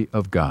mercy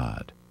of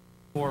God.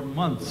 For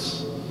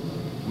months,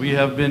 we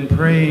have been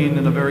praying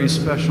in a very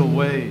special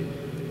way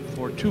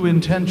for two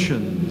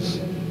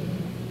intentions: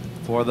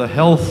 for the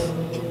health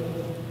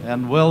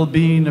and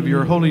well-being of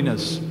Your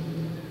Holiness,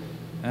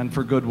 and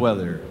for good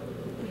weather.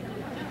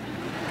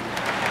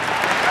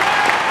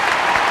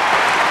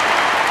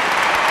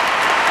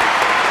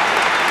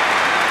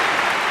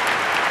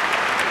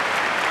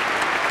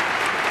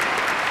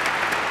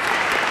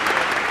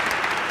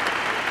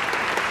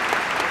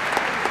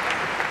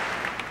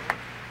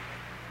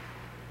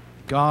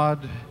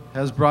 God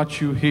has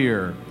brought you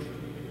here,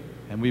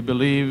 and we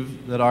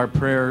believe that our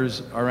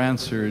prayers are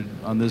answered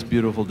on this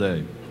beautiful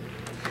day.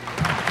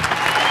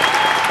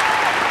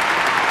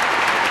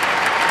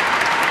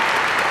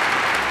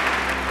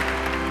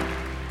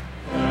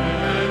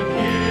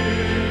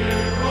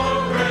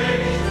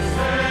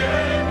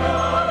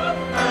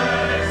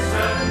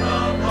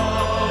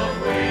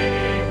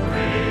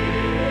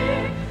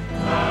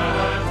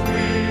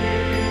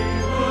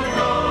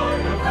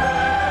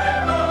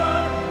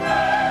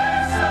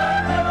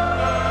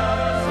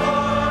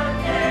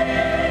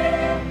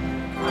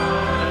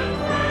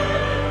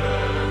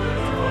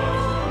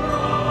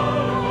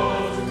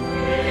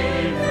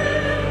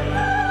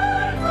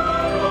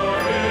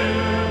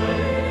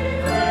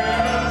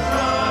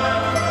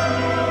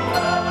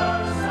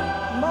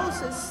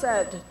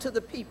 To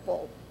the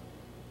people,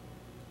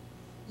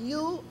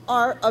 "You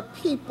are a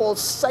people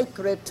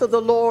sacred to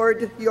the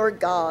Lord your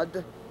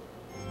God."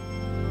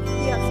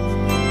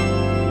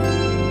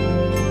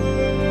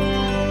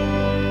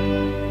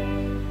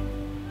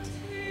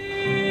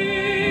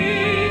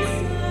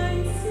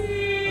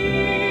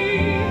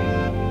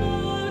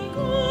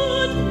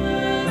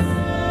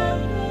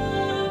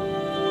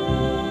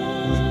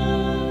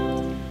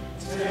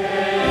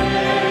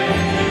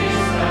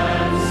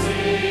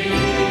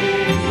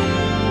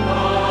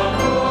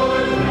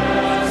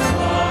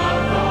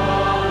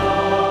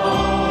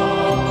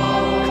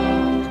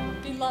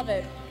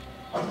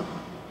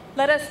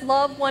 Let us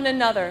love one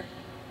another,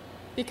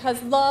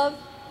 because love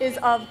is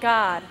of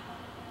God.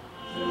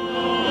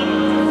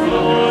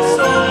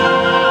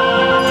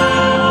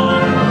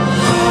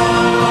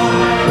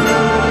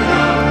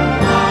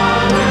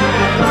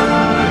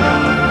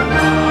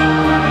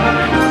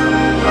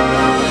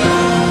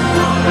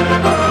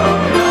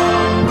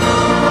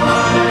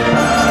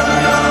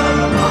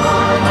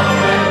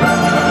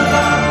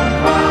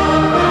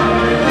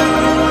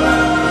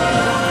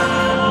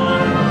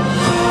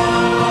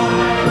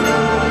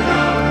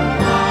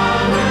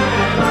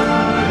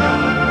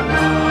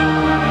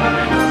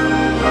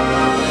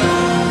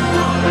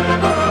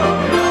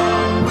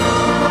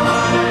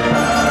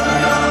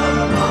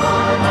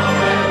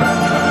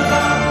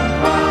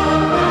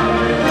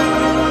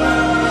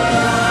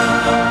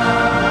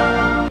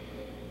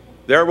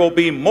 there will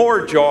be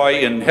more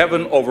joy in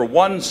heaven over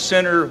one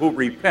sinner who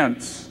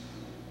repents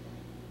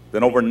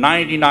than over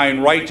 99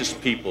 righteous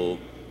people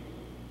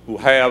who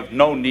have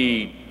no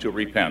need to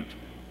repent.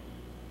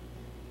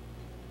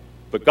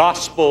 The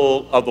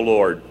Gospel of the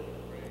Lord.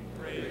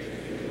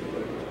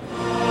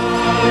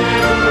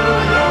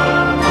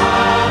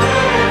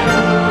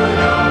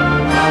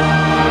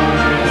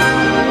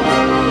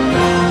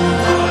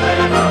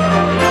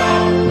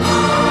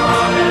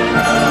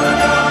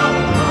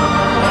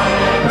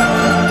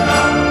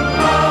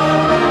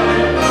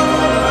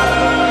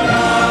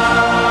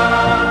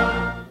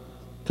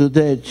 To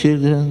their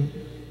children,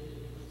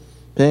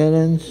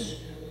 parents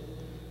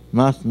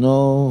must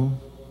know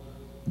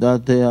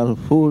that they are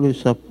fully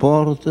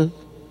supported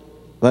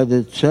by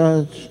the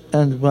Church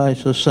and by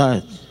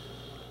society.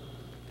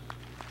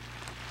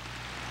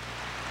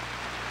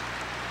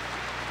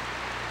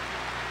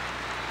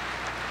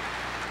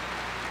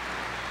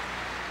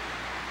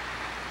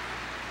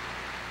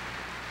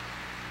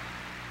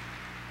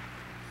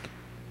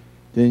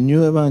 The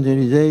new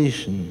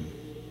evangelization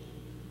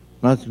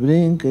must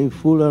bring a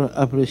fuller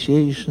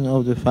appreciation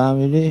of the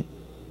family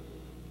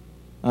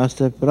as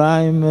the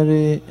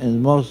primary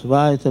and most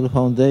vital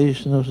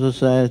foundation of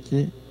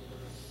society,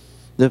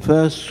 the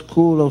first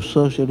school of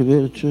social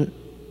virtue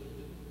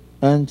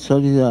and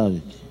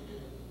solidarity.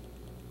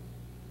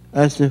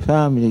 As the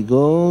family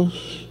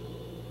goes,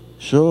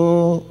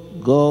 so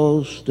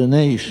goes the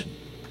nation.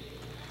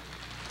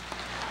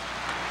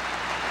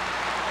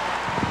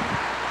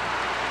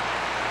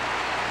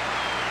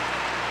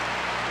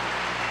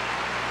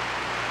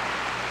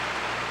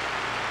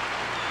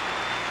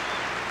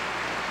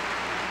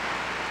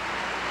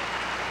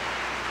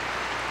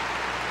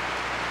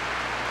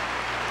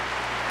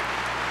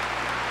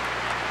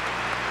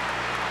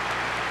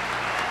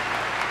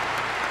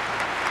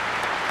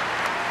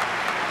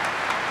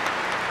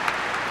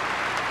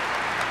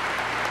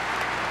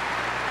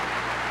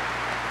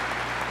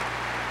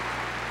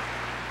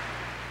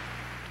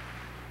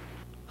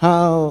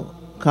 How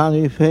can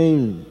we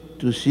fail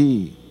to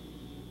see?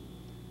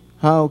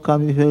 How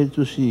can we fail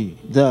to see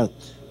that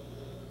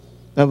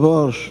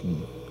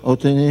abortion,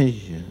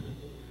 euthanasia,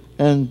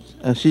 and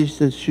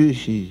assisted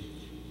suicide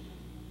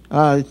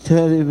are a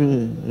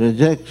terrible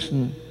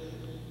rejection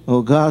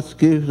of God's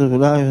gift of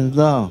life and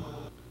love?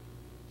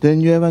 The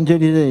new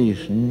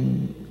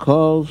evangelization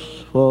calls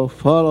for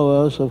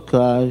followers of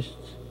Christ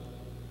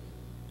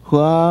who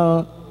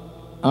are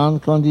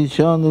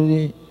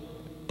unconditionally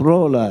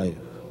pro-life.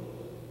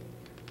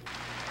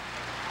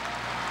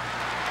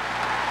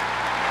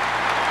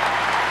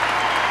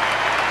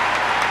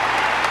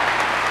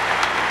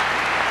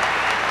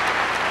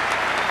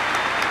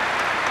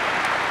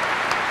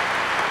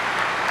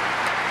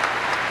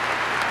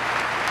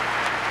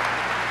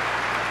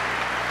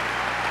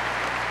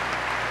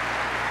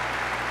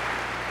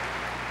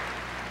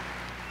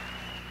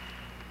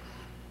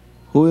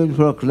 Who will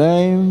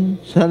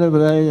proclaim,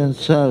 celebrate, and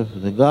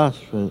serve the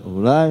gospel of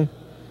life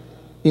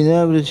in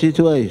every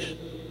situation.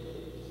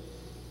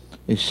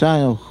 A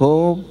sign of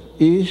hope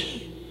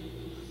is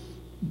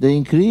the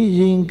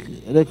increasing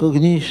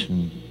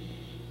recognition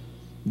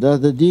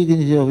that the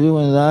dignity of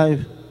human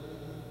life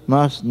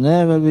must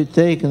never be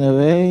taken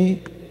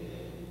away,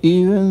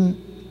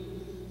 even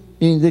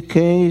in the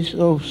case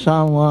of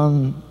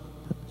someone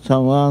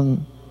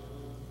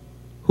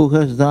who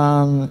has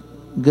done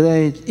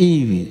great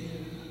evil.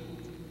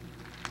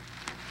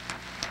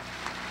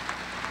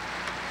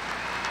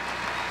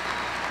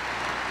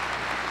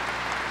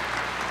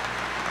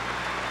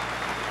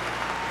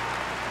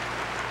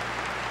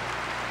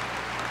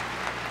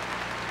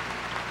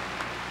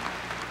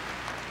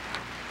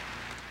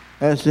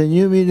 As the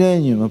new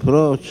millennium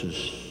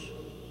approaches,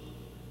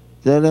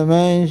 there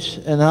remains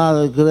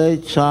another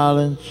great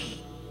challenge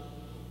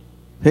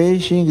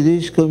facing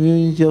this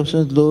community of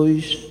St.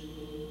 Louis,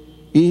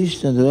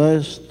 east and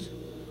west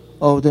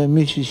of the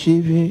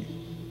Mississippi,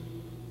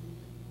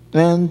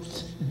 and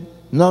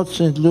not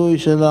St.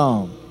 Louis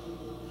alone,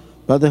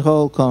 but the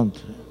whole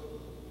country.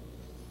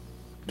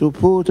 To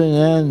put an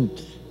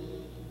end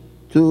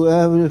to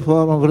every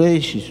form of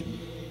racism,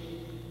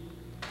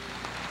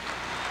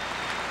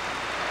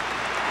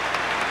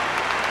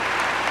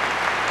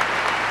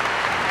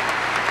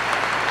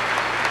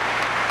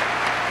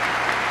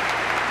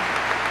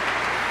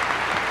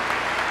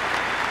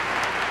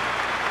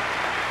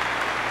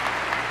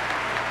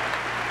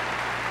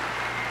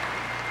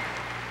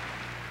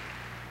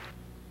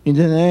 in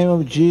the name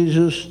of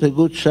Jesus, the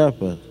Good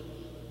Shepherd,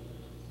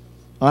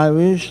 I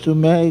wish to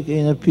make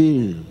an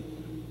appeal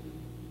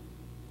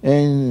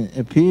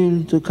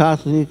to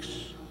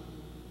Catholics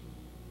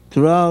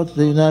throughout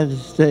the United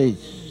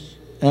States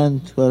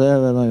and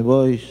wherever my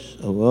voice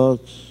of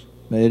words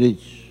may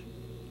reach,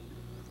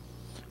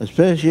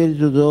 especially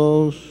to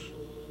those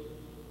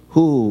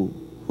who,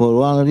 for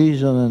one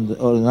reason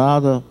or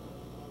another,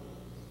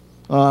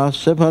 are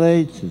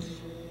separated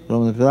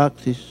from the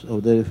practice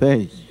of their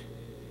faith.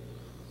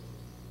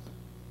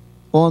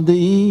 On the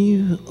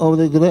eve of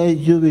the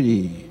great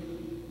Jubilee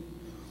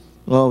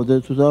of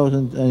the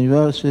 2000th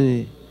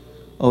anniversary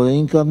of the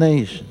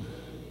Incarnation,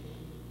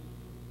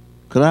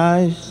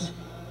 Christ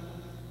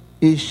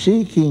is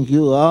seeking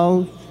you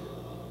out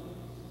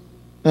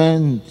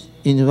and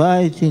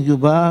inviting you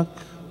back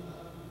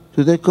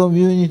to the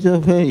community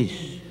of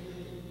faith.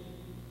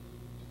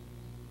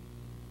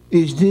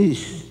 Is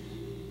this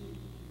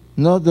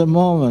not the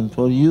moment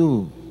for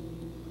you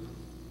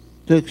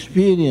to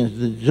experience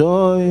the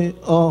joy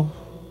of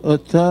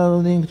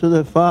returning to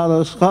the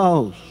Father's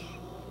house?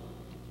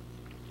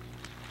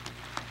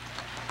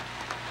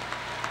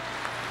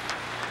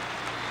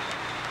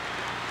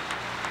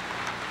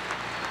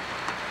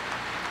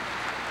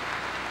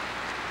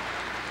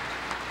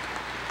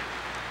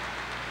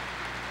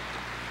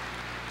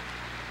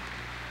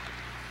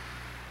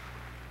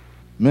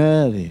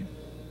 Mary,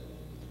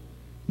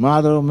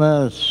 Mother of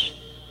Mercy,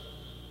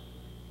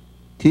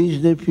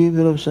 teach the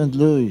people of St.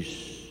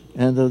 Louis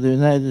and of the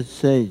United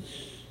States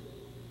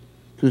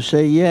to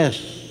say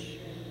yes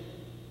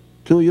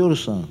to your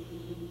Son,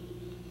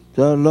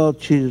 to our Lord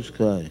Jesus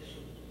Christ.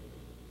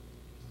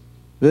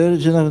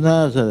 Virgin of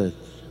Nazareth,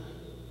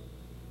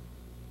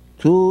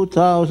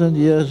 2,000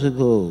 years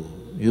ago,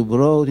 you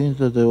brought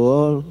into the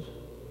world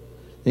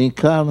the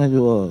incarnate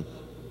Word.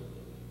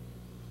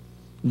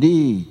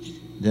 Lead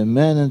the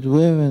men and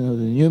women of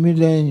the new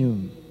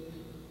millennium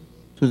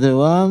to the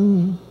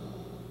one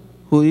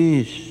who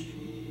is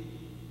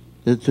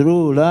the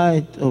true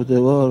light of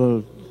the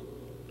world.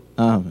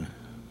 Amen.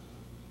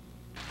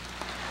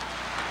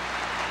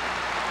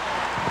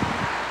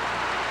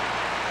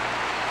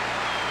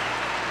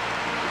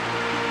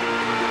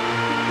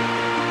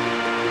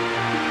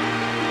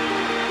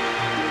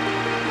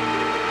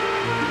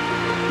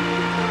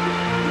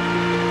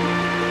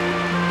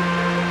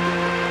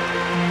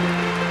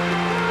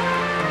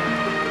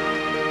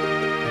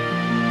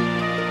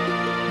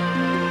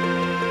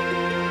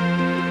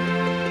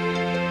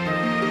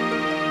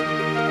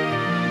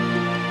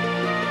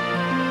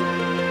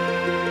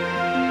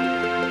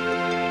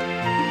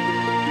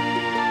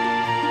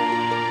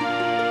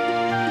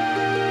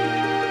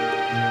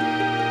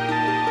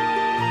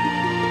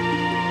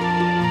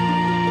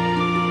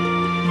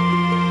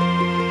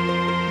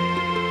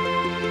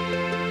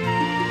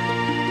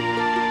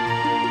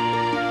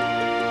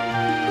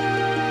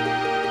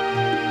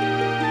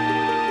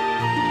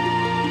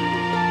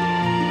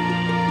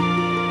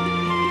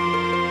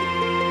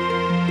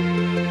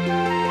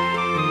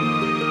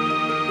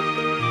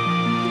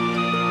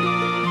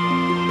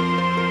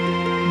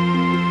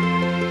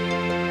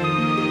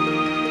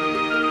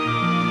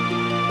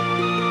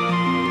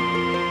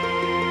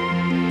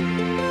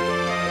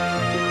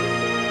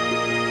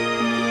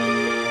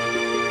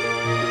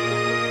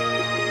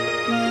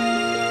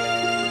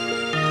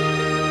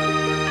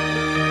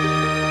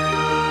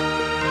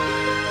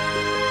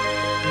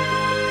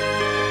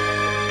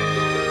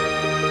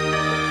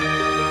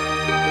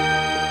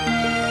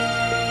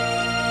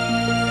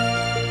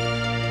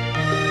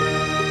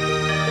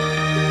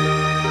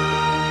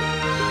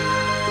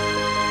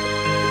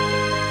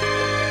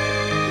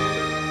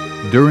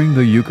 During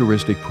the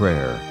Eucharistic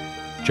prayer,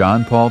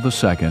 John Paul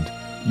II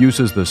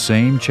uses the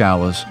same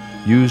chalice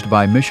used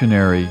by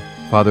missionary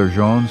Father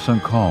Jean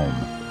St. Côme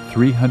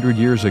 300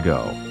 years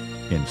ago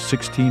in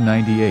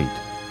 1698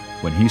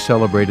 when he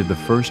celebrated the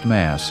first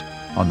Mass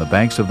on the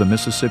banks of the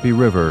Mississippi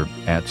River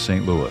at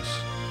St. Louis.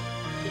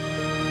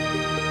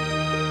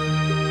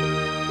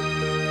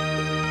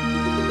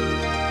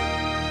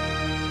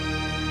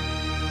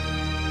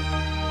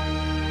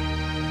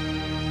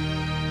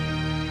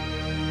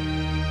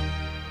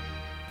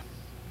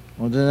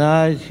 On the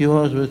night he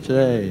was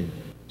betrayed,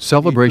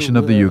 Celebration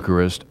of the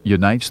Eucharist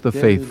unites the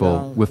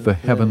faithful with the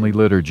heavenly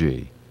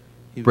liturgy,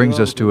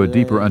 brings us to a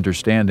deeper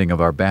understanding of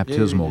our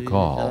baptismal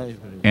call,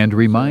 and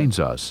reminds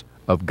us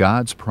of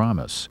God's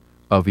promise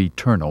of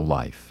eternal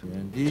life.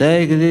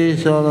 take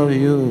this, all of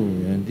you,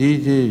 and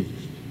eat it.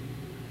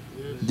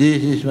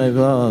 This is my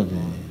body,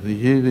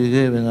 which will be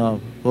given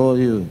up for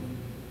you.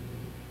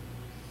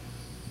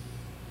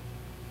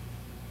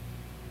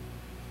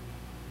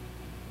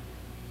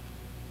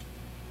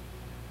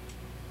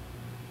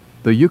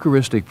 The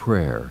Eucharistic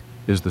prayer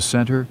is the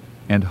center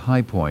and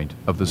high point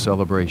of the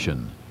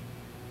celebration.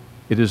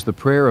 It is the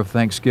prayer of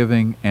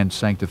thanksgiving and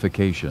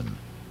sanctification.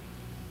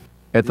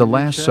 At the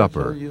Last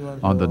Supper,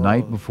 on the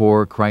night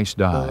before Christ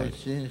died,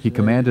 he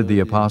commanded the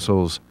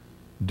apostles,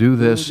 "Do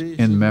this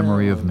in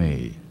memory of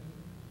me."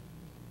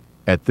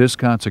 At this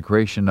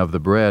consecration of the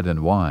bread and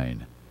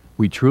wine,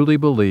 we truly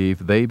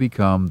believe they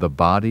become the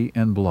body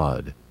and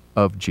blood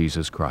of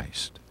Jesus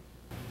Christ.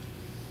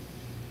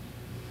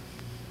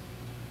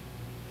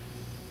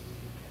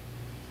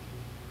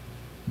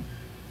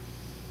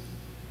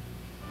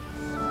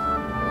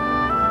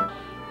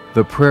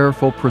 The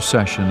prayerful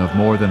procession of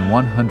more than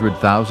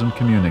 100,000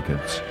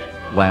 communicants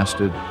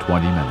lasted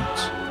 20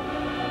 minutes.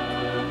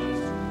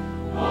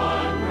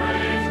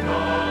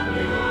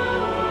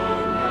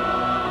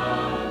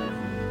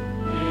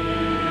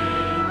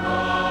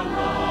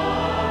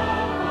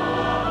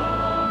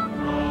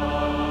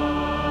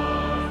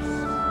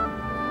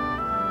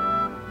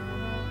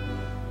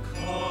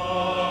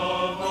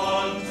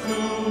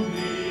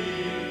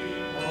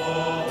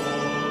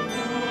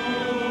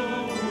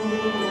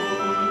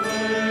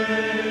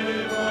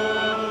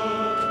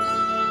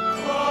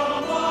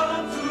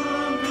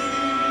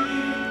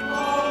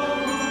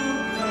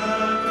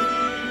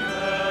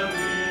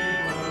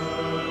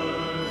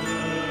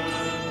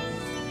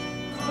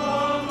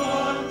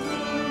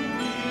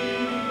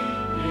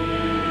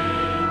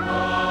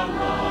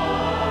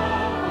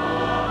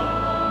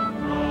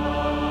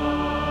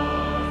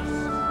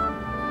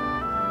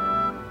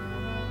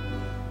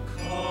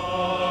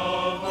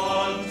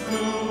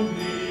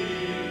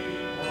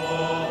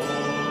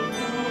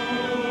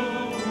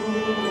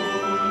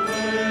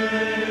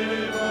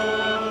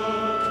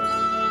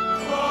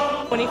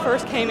 When he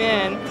first came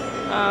in,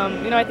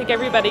 I think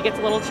everybody gets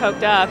a little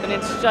choked up, and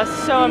it's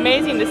just so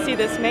amazing to see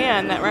this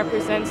man that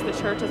represents the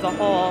church as a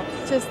whole.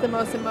 Just the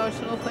most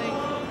emotional thing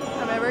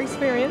I've ever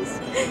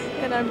experienced,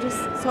 and I'm just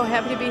so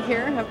happy to be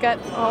here. I've got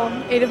all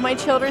 8 of my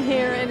children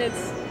here, and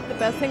it's the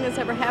best thing that's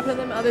ever happened to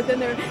them other than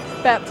their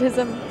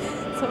baptism.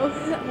 So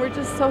we're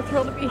just so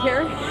thrilled to be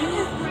here.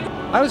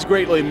 I was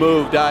greatly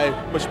moved. I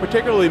was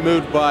particularly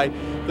moved by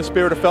the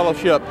spirit of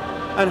fellowship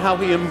and how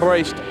he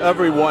embraced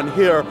everyone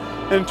here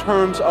in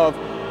terms of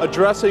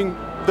addressing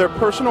their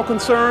personal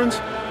concerns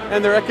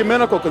and their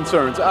ecumenical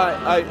concerns.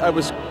 I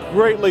was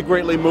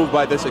greatly moved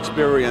by this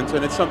experience,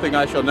 and it's something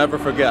I shall never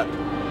forget.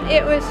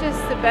 It was just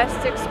the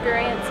best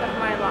experience of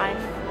my life.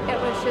 It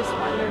was just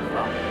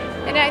wonderful.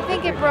 And I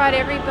think it brought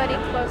everybody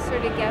closer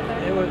together.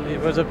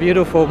 It was a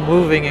beautiful,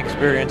 moving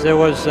experience. It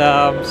was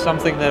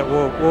something that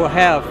we'll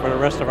have for the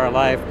rest of our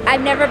life.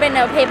 I've never been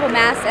to a papal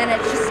mass, and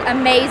it's just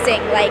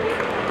amazing. Like,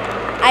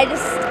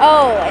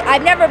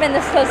 I've never been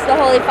this close to the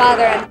Holy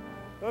Father.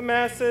 The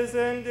Mass is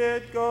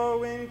ended,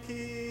 go in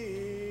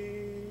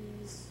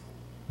peace.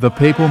 The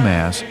papal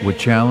Mass would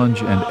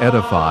challenge and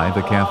edify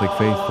the Catholic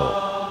faithful.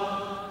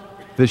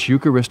 This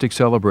Eucharistic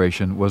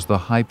celebration was the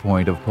high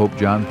point of Pope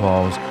John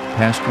Paul's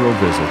pastoral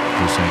visit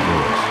to St.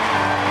 Louis.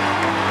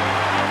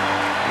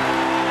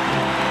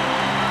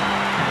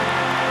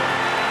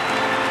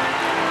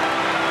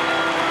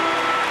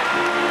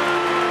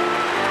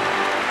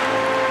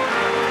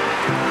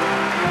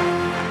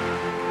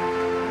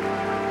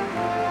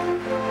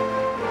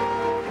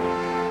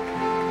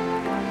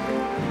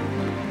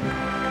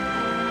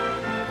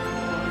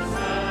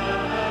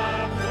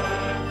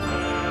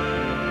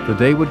 The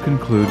day would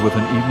conclude with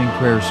an evening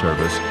prayer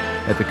service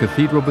at the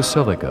Cathedral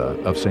Basilica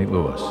of St.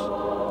 Louis.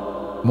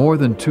 More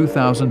than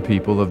 2,000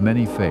 people of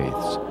many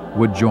faiths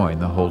would join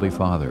the Holy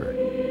Father.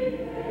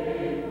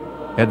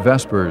 At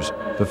Vespers,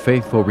 the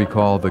faithful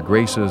recall the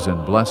graces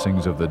and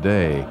blessings of the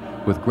day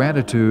with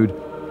gratitude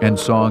and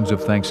songs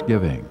of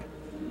thanksgiving.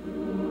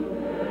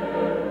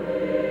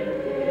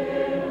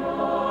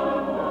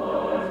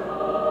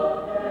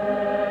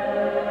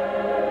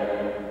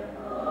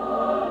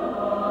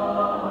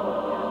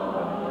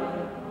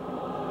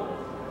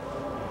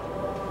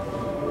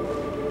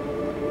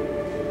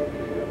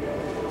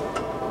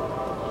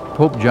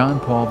 Pope John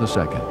Paul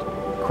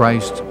II,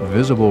 Christ's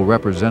visible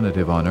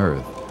representative on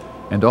earth,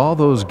 and all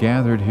those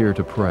gathered here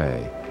to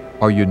pray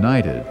are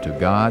united to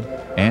God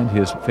and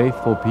His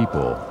faithful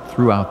people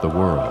throughout the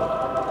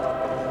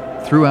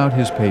world. Throughout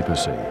his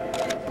papacy,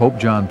 Pope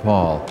John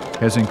Paul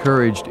has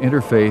encouraged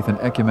interfaith and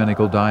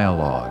ecumenical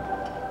dialogue.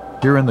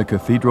 Here in the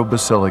Cathedral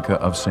Basilica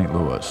of St.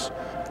 Louis,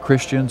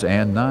 Christians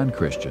and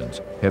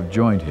non-Christians have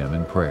joined him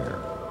in prayer.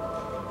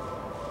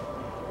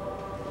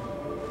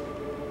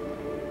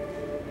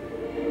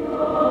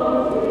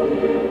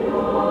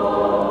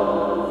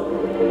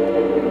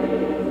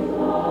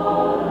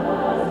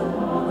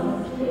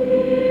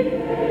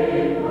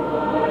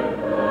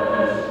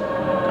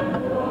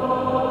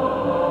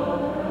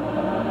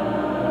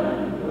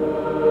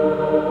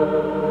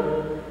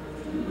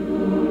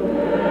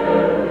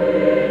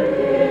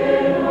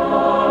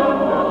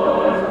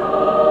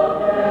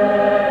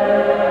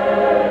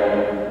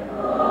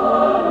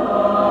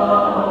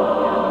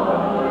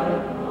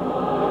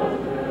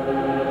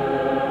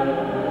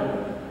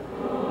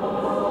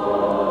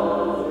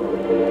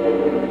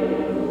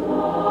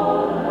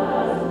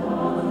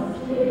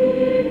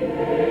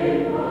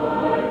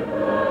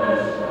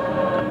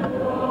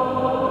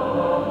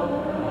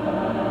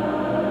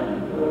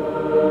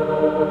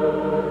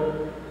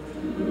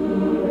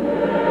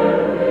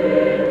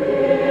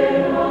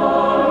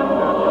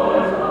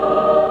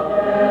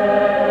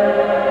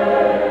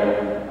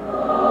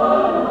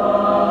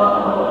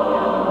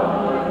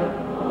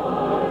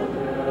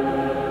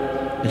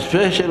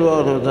 Special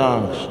word of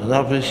thanks and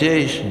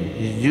appreciation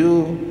is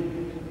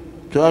due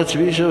to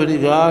Archbishop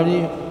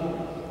Rigali,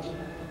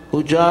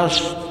 who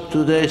just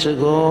 2 days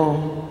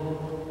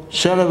ago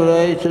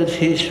celebrated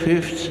his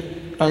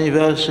 5th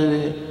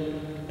anniversary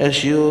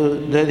as your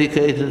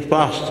dedicated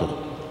pastor.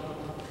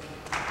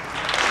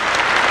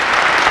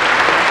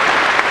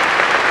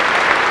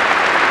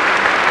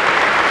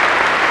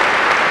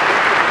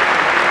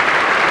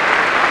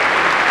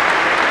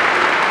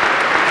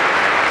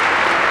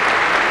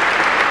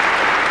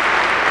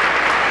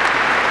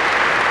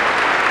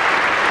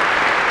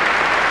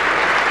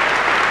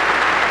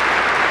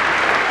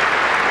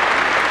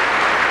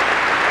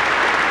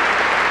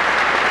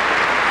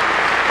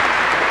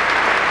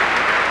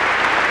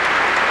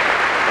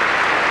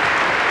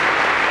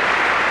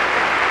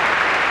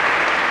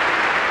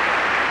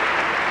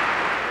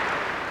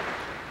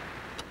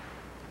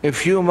 A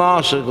few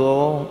months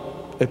ago,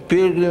 a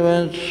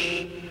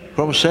pilgrimage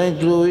from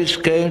St. Louis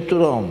came to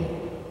Rome.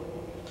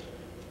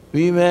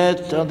 We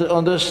met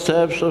on the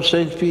steps of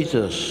St.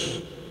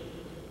 Peter's,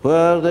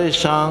 where they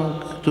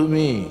sang to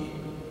me,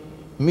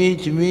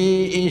 "Meet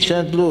me in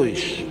St.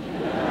 Louis."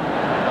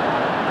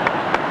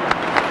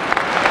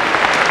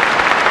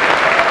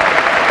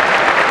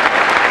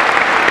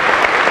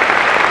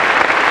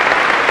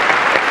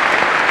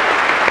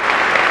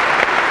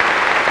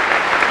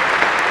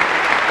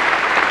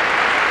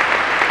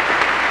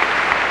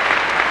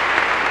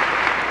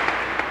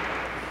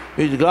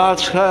 With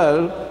God's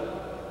help,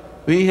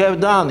 we have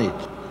done it.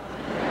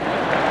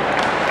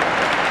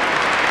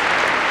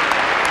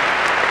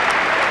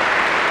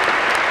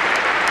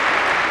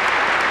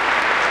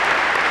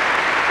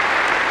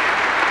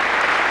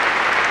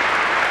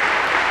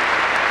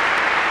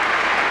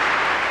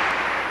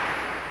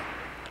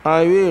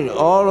 I will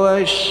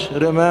always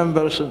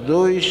remember St.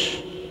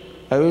 Louis.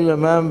 I will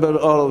remember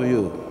all of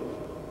you.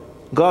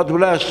 God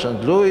bless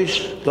St.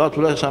 Louis. God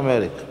bless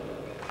America.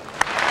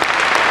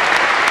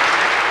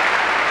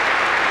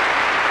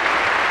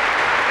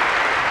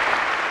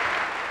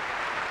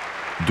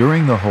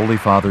 During the Holy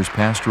Father's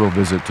pastoral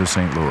visit to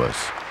St. Louis,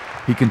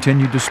 he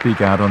continued to speak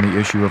out on the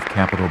issue of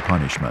capital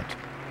punishment.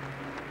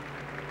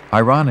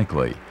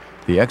 Ironically,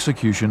 the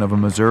execution of a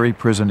Missouri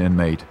prison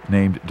inmate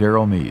named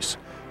Darrell Meese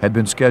had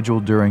been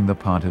scheduled during the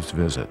pontiff's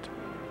visit.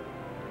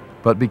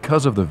 But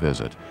because of the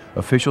visit,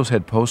 officials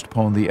had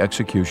postponed the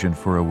execution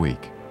for a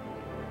week.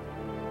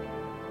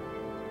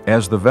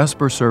 As the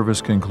Vesper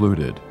service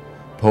concluded,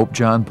 Pope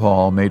John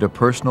Paul made a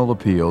personal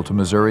appeal to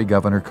Missouri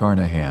Governor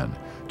Carnahan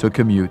to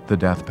commute the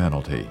death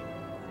penalty.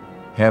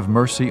 "Have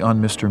mercy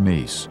on Mr.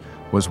 Meese,"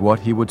 was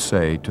what he would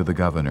say to the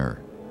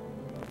governor.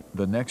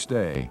 The next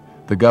day,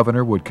 the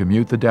governor would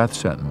commute the death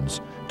sentence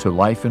to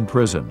life in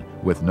prison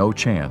with no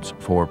chance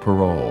for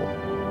parole.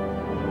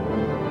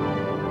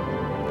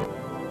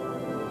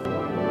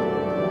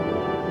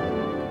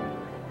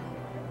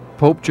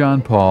 Pope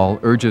John Paul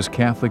urges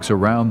Catholics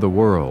around the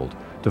world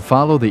to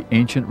follow the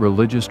ancient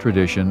religious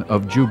tradition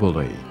of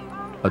Jubilee,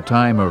 a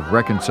time of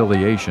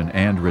reconciliation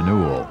and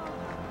renewal.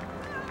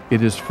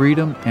 It is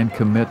freedom and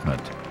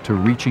commitment to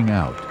reaching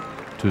out,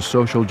 to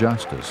social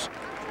justice,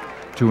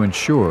 to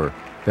ensure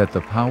that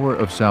the power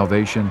of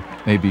salvation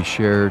may be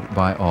shared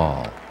by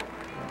all.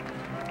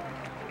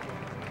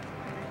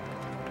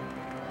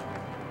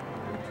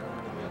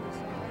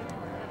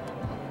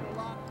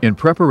 In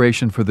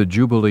preparation for the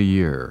Jubilee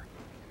year,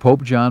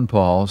 Pope John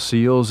Paul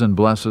seals and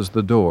blesses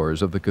the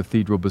doors of the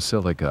Cathedral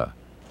Basilica,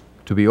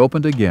 to be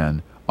opened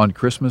again on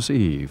Christmas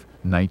Eve,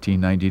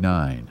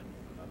 1999.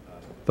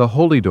 The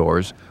holy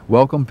doors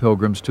welcome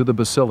pilgrims to the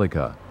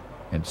Basilica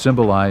and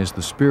symbolize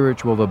the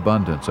spiritual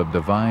abundance of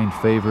divine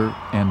favor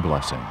and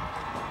blessing.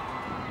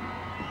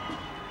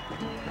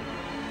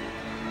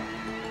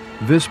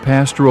 This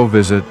pastoral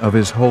visit of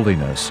His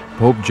Holiness,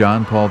 Pope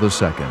John Paul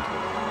II,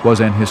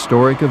 was an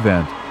historic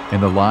event in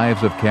the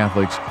lives of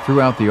Catholics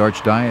throughout the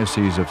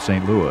Archdiocese of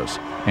St. Louis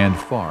and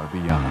far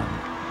beyond.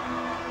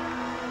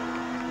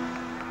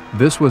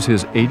 This was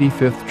his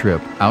 85th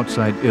trip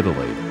outside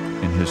Italy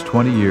in his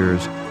 20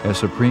 years as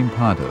Supreme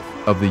Pontiff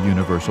of the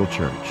Universal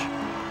Church.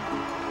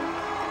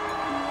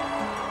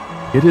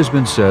 It has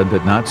been said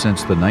that not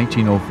since the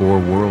 1904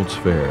 World's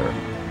Fair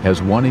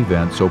has one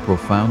event so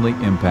profoundly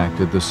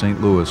impacted the St.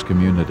 Louis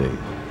community.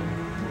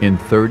 In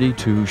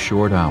 32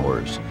 short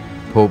hours,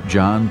 Pope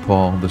John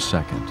Paul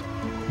II,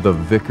 the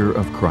Vicar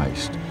of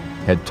Christ,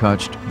 had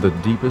touched the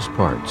deepest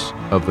parts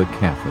of the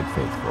Catholic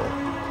faithful.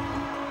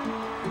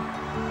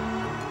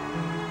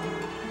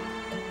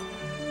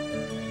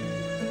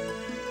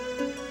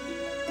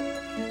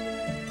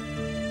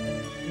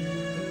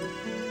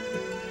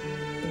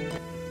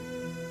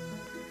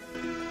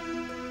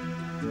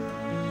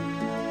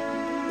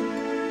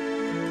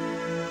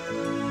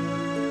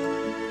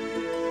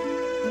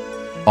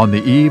 On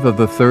the eve of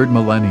the third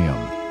millennium,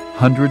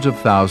 hundreds of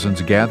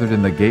thousands gathered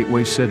in the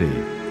gateway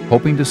city,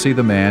 hoping to see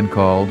the man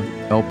called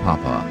El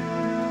Papa,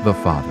 the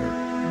Father.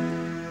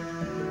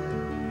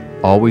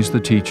 Always the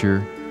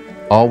teacher,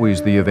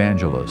 always the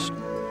evangelist,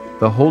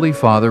 the Holy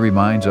Father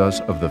reminds us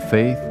of the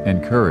faith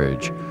and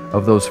courage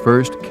of those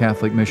first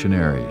Catholic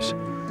missionaries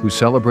who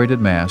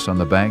celebrated Mass on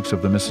the banks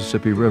of the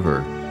Mississippi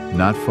River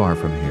not far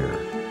from here.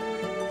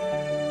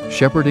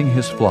 Shepherding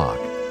his flock,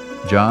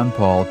 John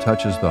Paul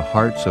touches the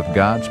hearts of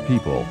God's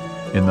people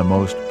in the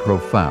most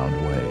profound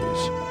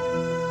ways.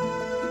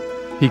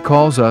 He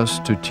calls us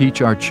to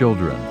teach our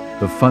children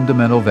the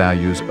fundamental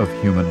values of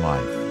human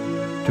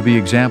life, to be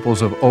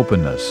examples of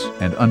openness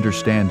and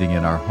understanding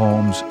in our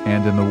homes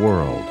and in the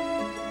world,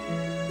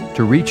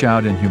 to reach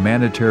out in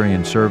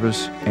humanitarian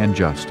service and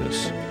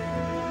justice.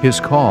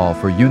 His call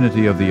for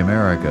unity of the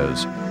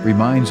Americas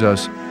reminds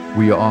us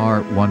we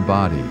are one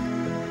body,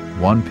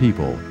 one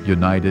people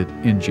united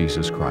in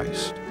Jesus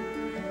Christ.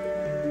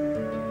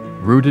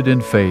 Rooted in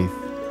faith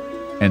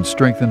and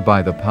strengthened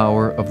by the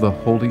power of the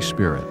Holy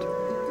Spirit,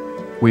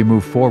 we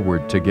move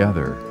forward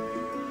together,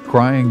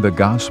 crying the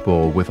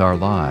gospel with our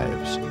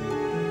lives,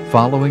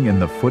 following in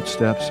the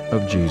footsteps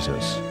of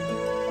Jesus.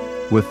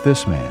 With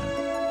this man,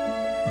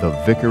 the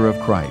Vicar of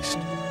Christ,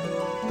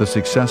 the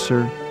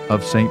successor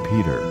of St.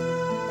 Peter,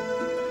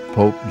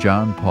 Pope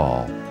John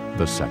Paul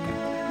II.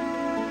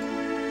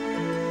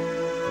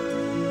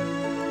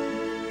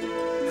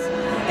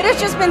 It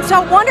has just been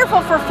so wonderful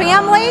for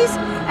families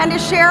and to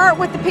share it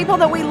with the people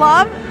that we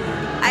love.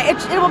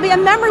 It will be a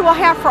memory we'll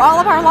have for all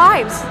of our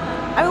lives.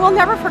 I mean, we'll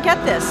never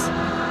forget this.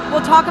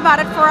 We'll talk about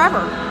it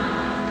forever.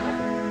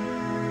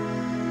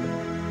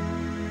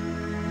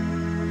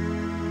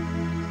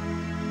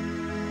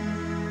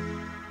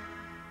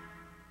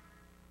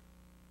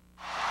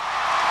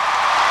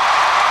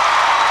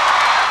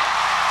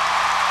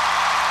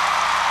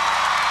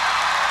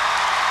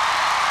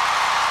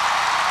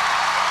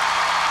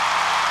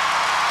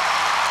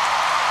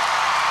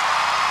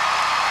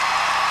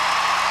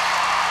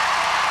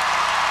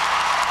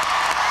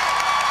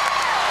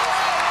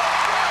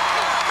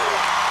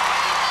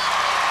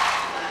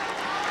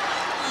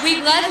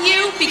 we love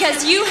you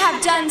because you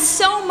have done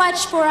so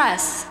much for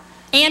us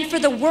and for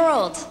the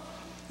world.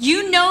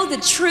 You know the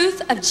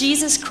truth of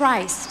Jesus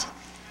Christ.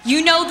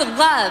 You know the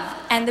love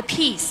and the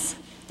peace,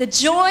 the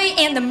joy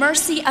and the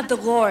mercy of the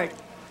Lord.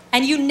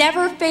 And you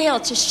never fail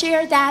to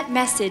share that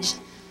message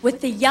with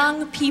the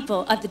young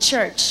people of the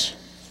church.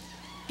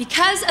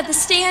 Because of the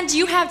stand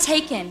you have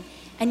taken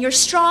and your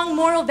strong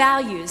moral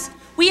values,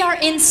 we are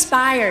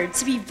inspired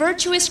to be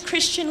virtuous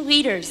Christian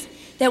leaders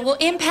that will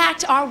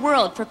impact our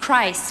world for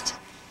Christ.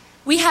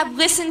 We have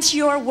listened to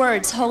your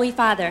words, Holy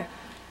Father,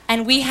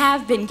 and we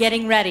have been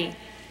getting ready.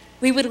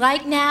 We would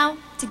like now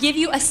to give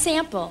you a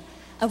sample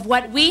of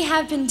what we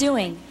have been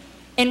doing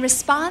in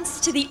response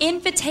to the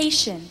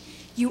invitation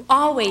you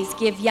always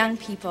give young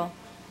people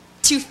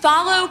to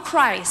follow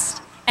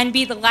Christ and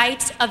be the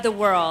light of the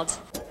world.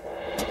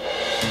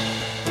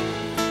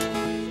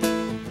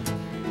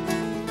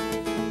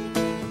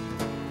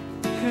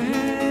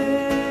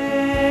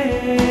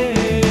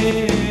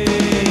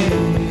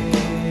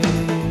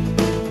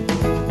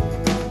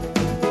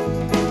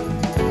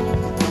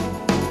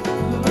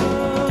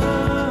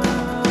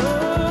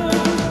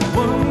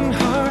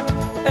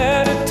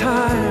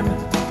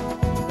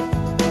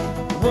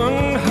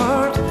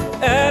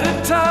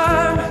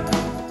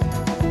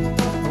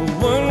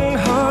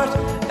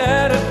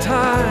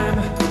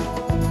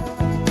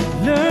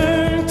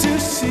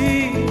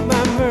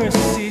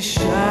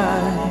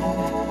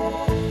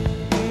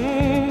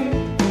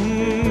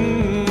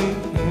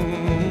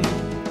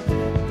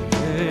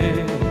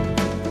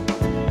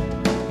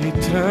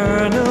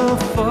 Eternal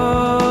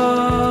Father,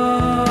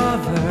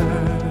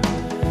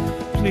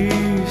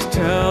 please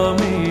tell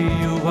me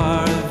you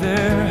are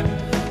there.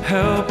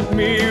 Help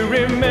me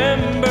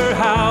remember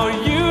how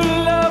you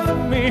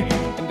love me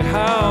and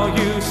how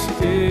you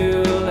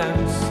still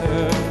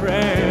answer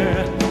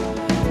prayer.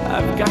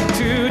 I've got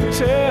to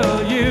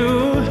tell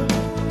you,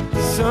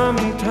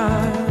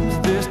 sometimes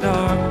this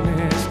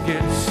darkness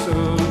gets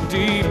so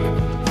deep.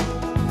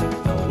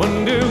 I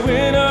wonder,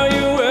 when are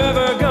you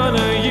ever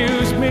gonna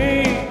use me?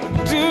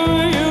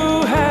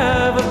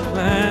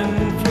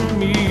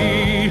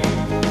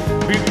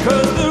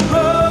 Because the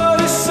road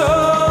is so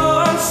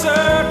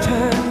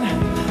uncertain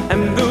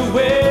and the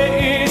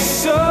way is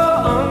so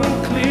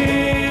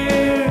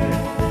unclear,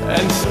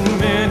 and so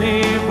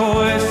many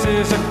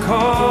voices are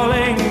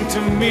calling to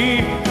me,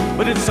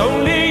 but it's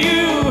only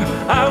you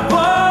I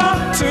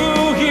want to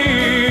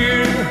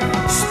hear.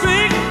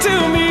 Speak to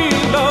me,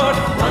 Lord.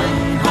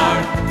 One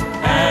heart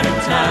at a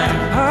time.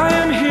 I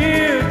am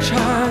here,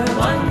 child.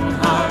 One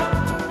heart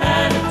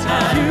at a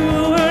time. You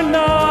are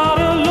not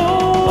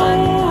alone.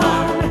 One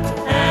heart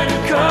at a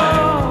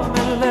time. Come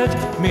and let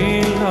me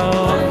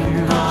love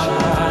you,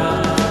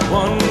 child.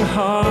 One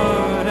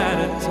heart at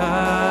a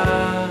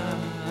time.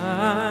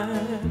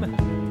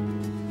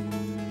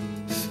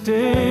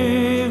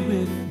 Stay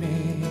with me.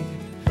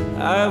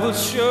 I will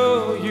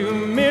show you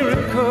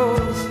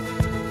miracles.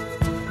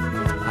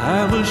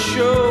 I will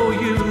show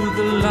you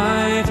the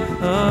light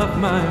of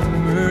my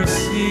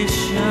mercy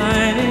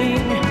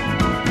shining.